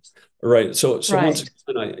okay, world. Right. So once right.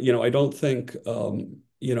 again, I don't think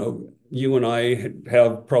you and I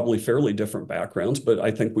have probably fairly different backgrounds, but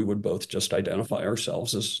I think we would both just identify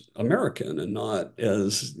ourselves as American and not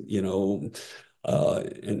as, in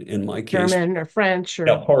my case, German or French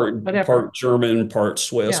yeah, or whatever. part German, part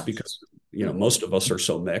Swiss, Yes. because most of us are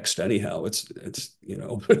so mixed anyhow. It's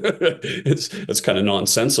kind of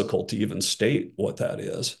nonsensical to even state what that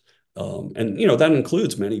is. And that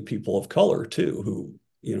includes many people of color too,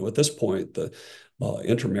 who at this point the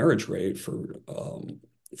intermarriage rate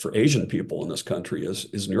for Asian people in this country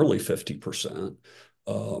is nearly 50%.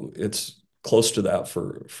 It's close to that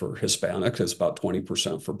for Hispanic. It's about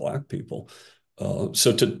 20% for Black people.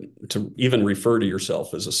 So to even refer to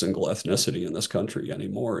yourself as a single ethnicity in this country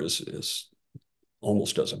anymore is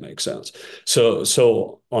almost doesn't make sense.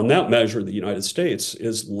 So on that measure, the United States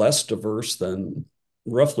is less diverse than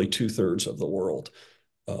roughly 2/3 of the world.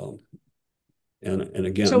 Um, and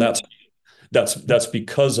again, So that's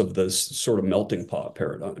because of this sort of melting pot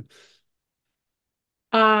paradigm.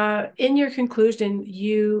 in your conclusion,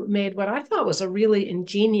 you made what I thought was a really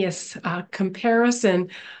ingenious comparison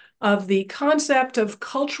of the concept of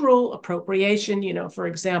cultural appropriation, for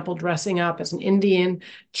example, dressing up as an Indian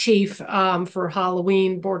chief for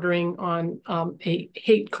Halloween, bordering on a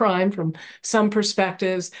hate crime from some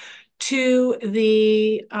perspectives, to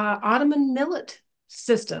the Ottoman millet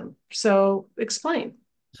system. So explain.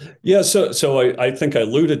 Yeah, so I think I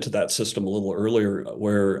alluded to that system a little earlier,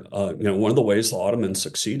 where one of the ways the Ottomans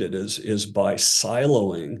succeeded is by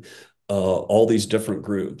siloing all these different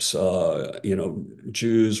groups,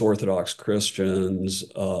 Jews, Orthodox Christians,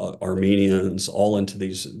 Armenians, all into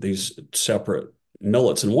these separate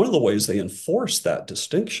millets. And one of the ways they enforced that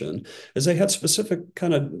distinction is they had specific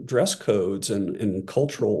kind of dress codes and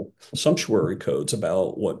cultural sumptuary codes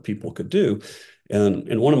about what people could do. And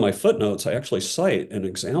in one of my footnotes, I actually cite an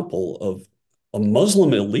example of a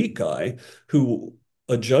Muslim elite guy who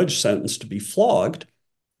a judge sentenced to be flogged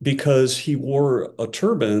because he wore a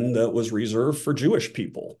turban that was reserved for Jewish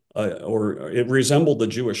people, or it resembled the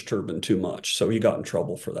Jewish turban too much. So he got in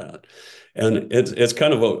trouble for that. And it's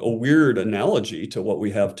kind of a weird analogy to what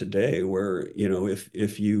we have today, where,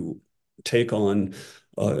 if you take on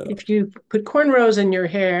If you put cornrows in your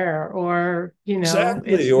hair, or,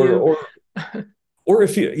 exactly, if you or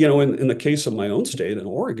if in the case of my own state in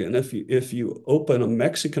Oregon, if you open a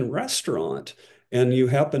Mexican restaurant and you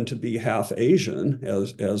happen to be half Asian,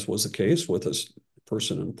 as was the case with this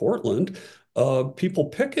person in Portland, people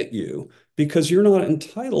pick at you because you're not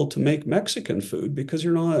entitled to make Mexican food because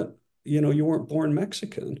you're not, you weren't born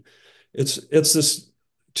Mexican. It's this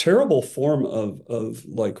terrible form of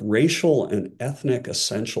like racial and ethnic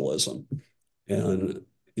essentialism. And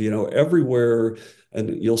everywhere,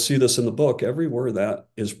 and you'll see this in the book, everywhere that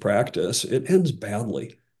is practiced, it ends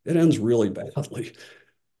badly. It ends really badly.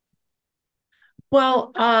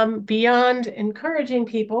 Well, beyond encouraging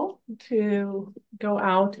people to go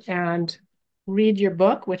out and read your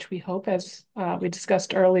book, which we hope, as we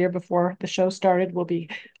discussed earlier before the show started, will be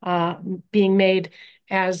being made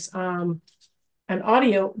as an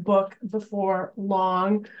audio book before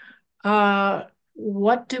long.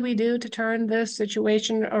 What do we do to turn this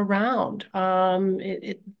situation around?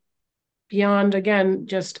 Beyond, again,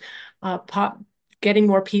 just getting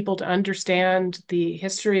more people to understand the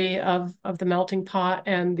history of the melting pot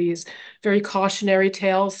and these very cautionary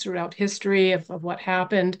tales throughout history of what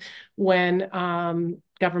happened when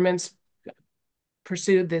governments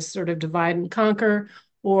pursued this sort of divide and conquer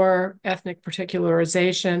or ethnic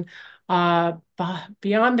particularization.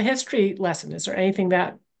 Beyond the history lesson, is there anything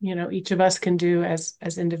that each of us can do as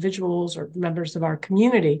individuals or members of our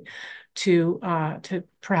community to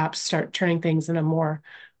perhaps start turning things in a more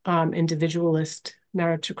individualist,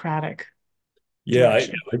 meritocratic Yeah,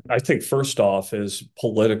 direction? I think first off is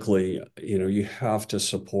politically, you have to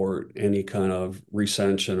support any kind of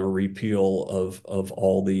recension or repeal of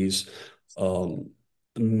all these um,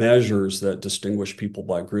 measures that distinguish people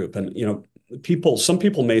by group. And some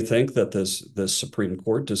people may think that this Supreme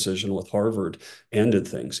Court decision with Harvard ended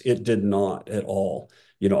things. It did not at all.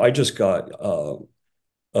 I just got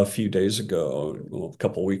a few days ago, well, a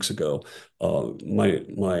couple of weeks ago,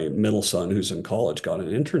 my middle son, who's in college, got an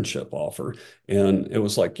internship offer, and it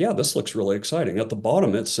was like, yeah, this looks really exciting. At the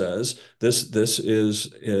bottom, it says this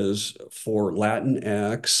is for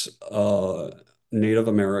Latinx, Native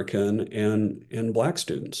American, and Black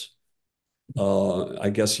students. I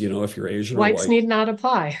guess if you're Asian or Whites white. need not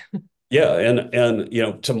apply. Yeah,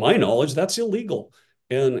 and to my knowledge, that's illegal.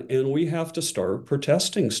 And we have to start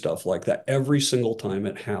protesting stuff like that every single time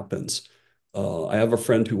it happens. I have a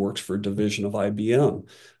friend who works for a division of IBM.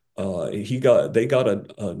 They got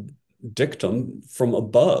a dictum from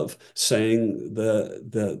above saying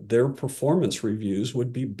that their performance reviews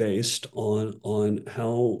would be based on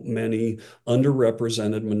how many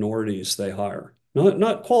underrepresented minorities they hire.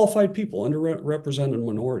 Not qualified people, underrepresented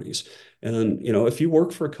minorities. And if you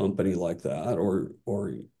work for a company like that, or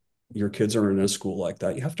your kids are in a school like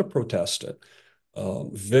that, you have to protest it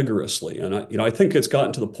vigorously. And I think it's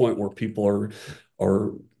gotten to the point where people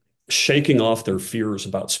are shaking off their fears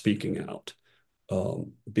about speaking out.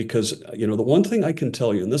 Because the one thing I can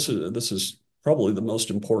tell you, and this is probably the most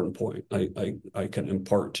important point I can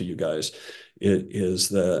impart to you guys, is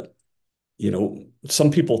that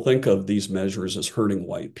some people think of these measures as hurting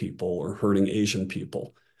white people or hurting Asian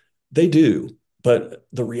people. They do, but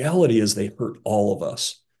the reality is they hurt all of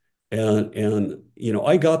us. And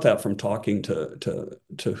I got that from talking to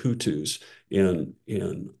Hutus in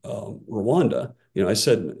Rwanda. I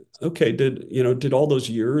said, okay, did all those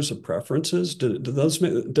years of preferences, did those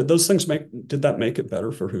things did that make it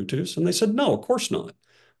better for Hutus? And they said, no, of course not.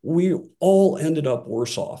 We all ended up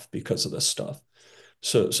worse off because of this stuff.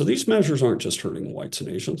 So these measures aren't just hurting whites and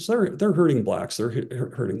Asians. They're hurting blacks. They're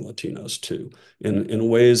hurting Latinos too, in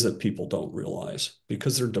ways that people don't realize,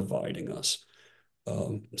 because they're dividing us.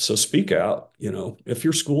 So speak out. If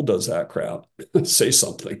your school does that crap, say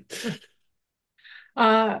something.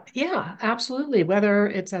 Yeah, absolutely. Whether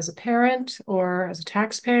it's as a parent or as a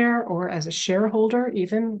taxpayer or as a shareholder,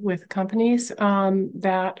 even with companies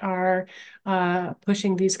that are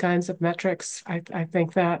pushing these kinds of metrics, I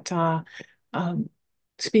think that um,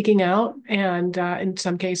 speaking out and in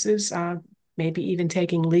some cases, maybe even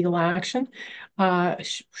taking legal action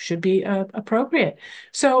should be appropriate.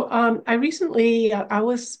 So I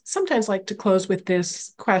was sometimes like to close with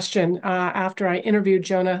this question after I interviewed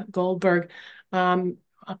Jonah Goldberg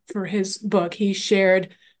for his book. He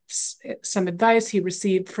shared some advice he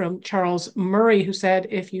received from Charles Murray, who said,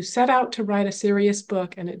 if you set out to write a serious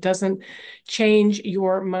book and it doesn't change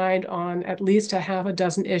your mind on at least a half a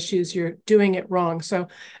dozen issues, you're doing it wrong. So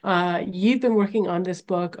you've been working on this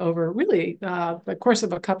book over really the course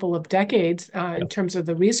of a couple of decades in terms of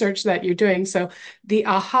the research that you're doing. So the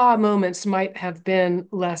aha moments might have been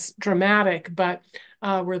less dramatic, but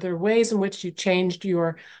were there ways in which you changed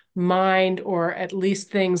your mind, or at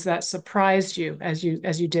least things that surprised you as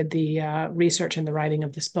you did the research and the writing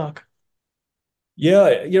of this book?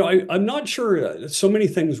 Yeah, I'm not sure. So many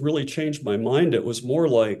things really changed my mind. It was more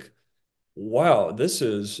like, wow, this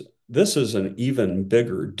is an even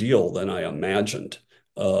bigger deal than I imagined.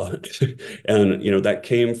 And that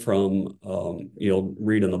came from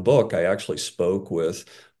reading the book. I actually spoke with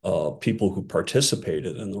people who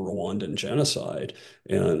participated in the Rwandan genocide,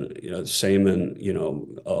 and same in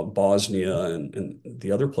Bosnia and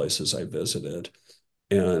the other places I visited.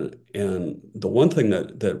 And the one thing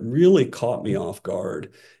that really caught me off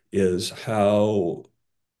guard is how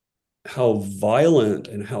violent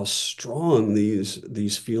and how strong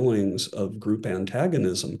these feelings of group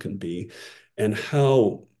antagonism can be, and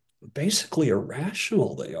how basically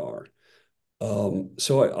irrational they are.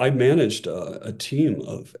 So I managed a team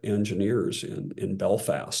of engineers in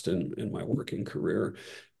Belfast in my working career,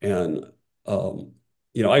 and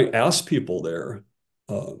I asked people there,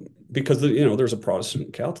 because there's a Protestant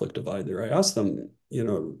and Catholic divide there. I asked them,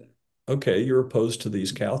 okay, you're opposed to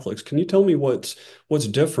these Catholics. Can you tell me what's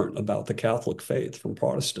different about the Catholic faith from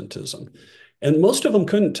Protestantism? And most of them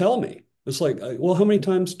couldn't tell me. It's like, well, how many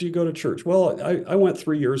times do you go to church? Well, I went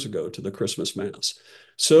 3 years ago to the Christmas Mass.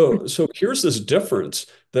 So here's this difference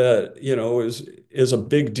that is a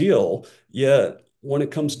big deal. Yet when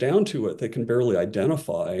it comes down to it, they can barely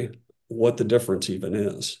identify what the difference even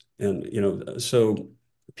is. And so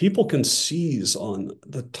people can seize on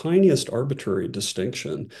the tiniest arbitrary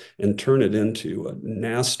distinction and turn it into a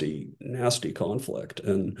nasty, nasty conflict.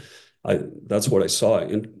 And that's what I saw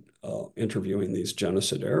in interviewing these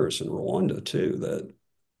genocidaires in Rwanda too,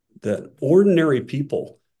 that ordinary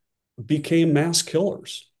people became mass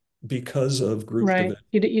killers because of group Right.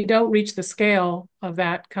 division. You don't reach the scale of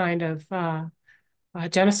that kind of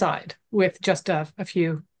genocide with just a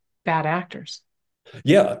few bad actors.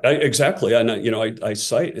 Yeah, exactly. And I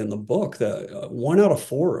cite in the book that 1 out of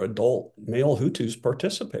 4 adult male Hutus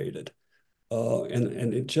participated.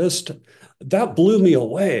 And it just, that blew me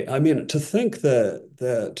away. I mean, to think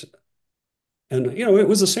that and it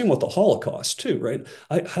was the same with the Holocaust too, right?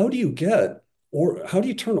 How do you how do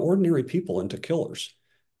you turn ordinary people into killers?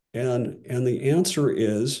 And the answer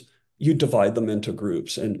is you divide them into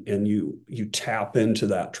groups, and you tap into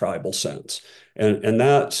that tribal sense. And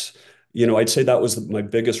that's, I'd say that was my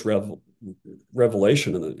biggest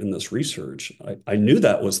revelation in this research. I knew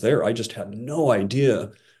that was there. I just had no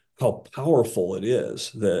idea how powerful it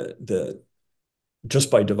is that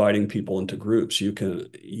just by dividing people into groups, you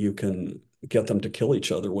can get them to kill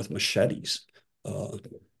each other with machetes.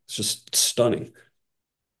 It's just stunning.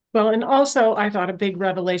 Well, and also I thought a big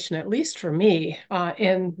revelation, at least for me,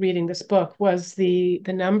 in reading this book, was the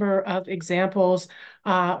number of examples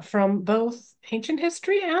from both ancient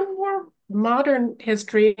history and more modern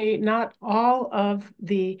history. Not all of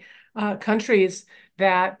the countries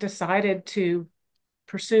that decided to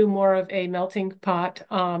pursue more of a melting pot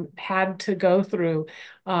had to go through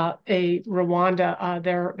a Rwanda.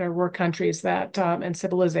 There were countries that and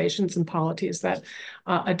civilizations and polities that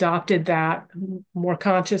adopted that more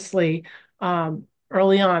consciously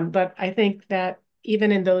early on. But I think that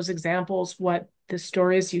even in those examples, what the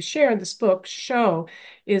stories you share in this book show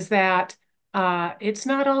is that it's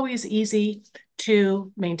not always easy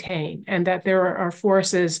to maintain, and that there are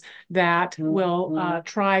forces that will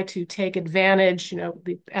try to take advantage,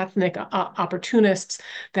 the ethnic opportunists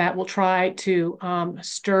that will try to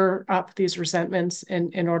stir up these resentments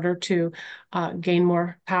in order to gain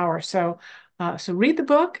more power. So read the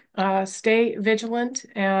book, stay vigilant,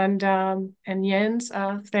 and Jens,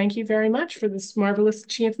 thank you very much for this marvelous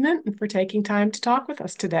achievement and for taking time to talk with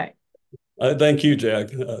us today. Thank you, Jack.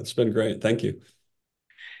 It's been great. Thank you.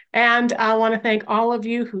 And I want to thank all of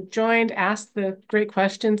you who joined, asked the great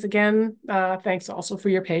questions again. Thanks also for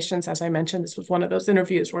your patience. As I mentioned, this was one of those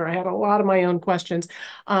interviews where I had a lot of my own questions.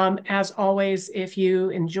 As always, if you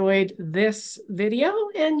enjoyed this video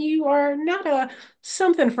and you are not a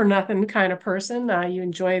something for nothing kind of person, you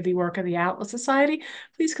enjoy the work of the Atlas Society,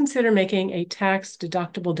 please consider making a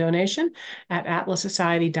tax-deductible donation at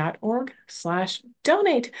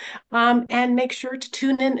atlassociety.org/donate. And make sure to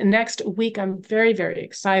tune in next week. I'm very, very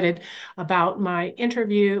excited about my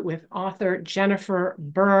interview with author Jennifer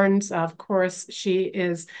Burns. Of course, she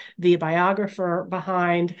is the biographer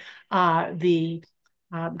behind the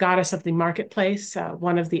Goddess of the Marketplace,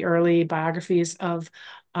 one of the early biographies of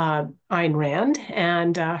Ayn Rand.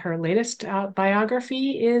 And her latest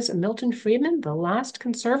biography is Milton Friedman, The Last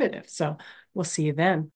Conservative. So we'll see you then.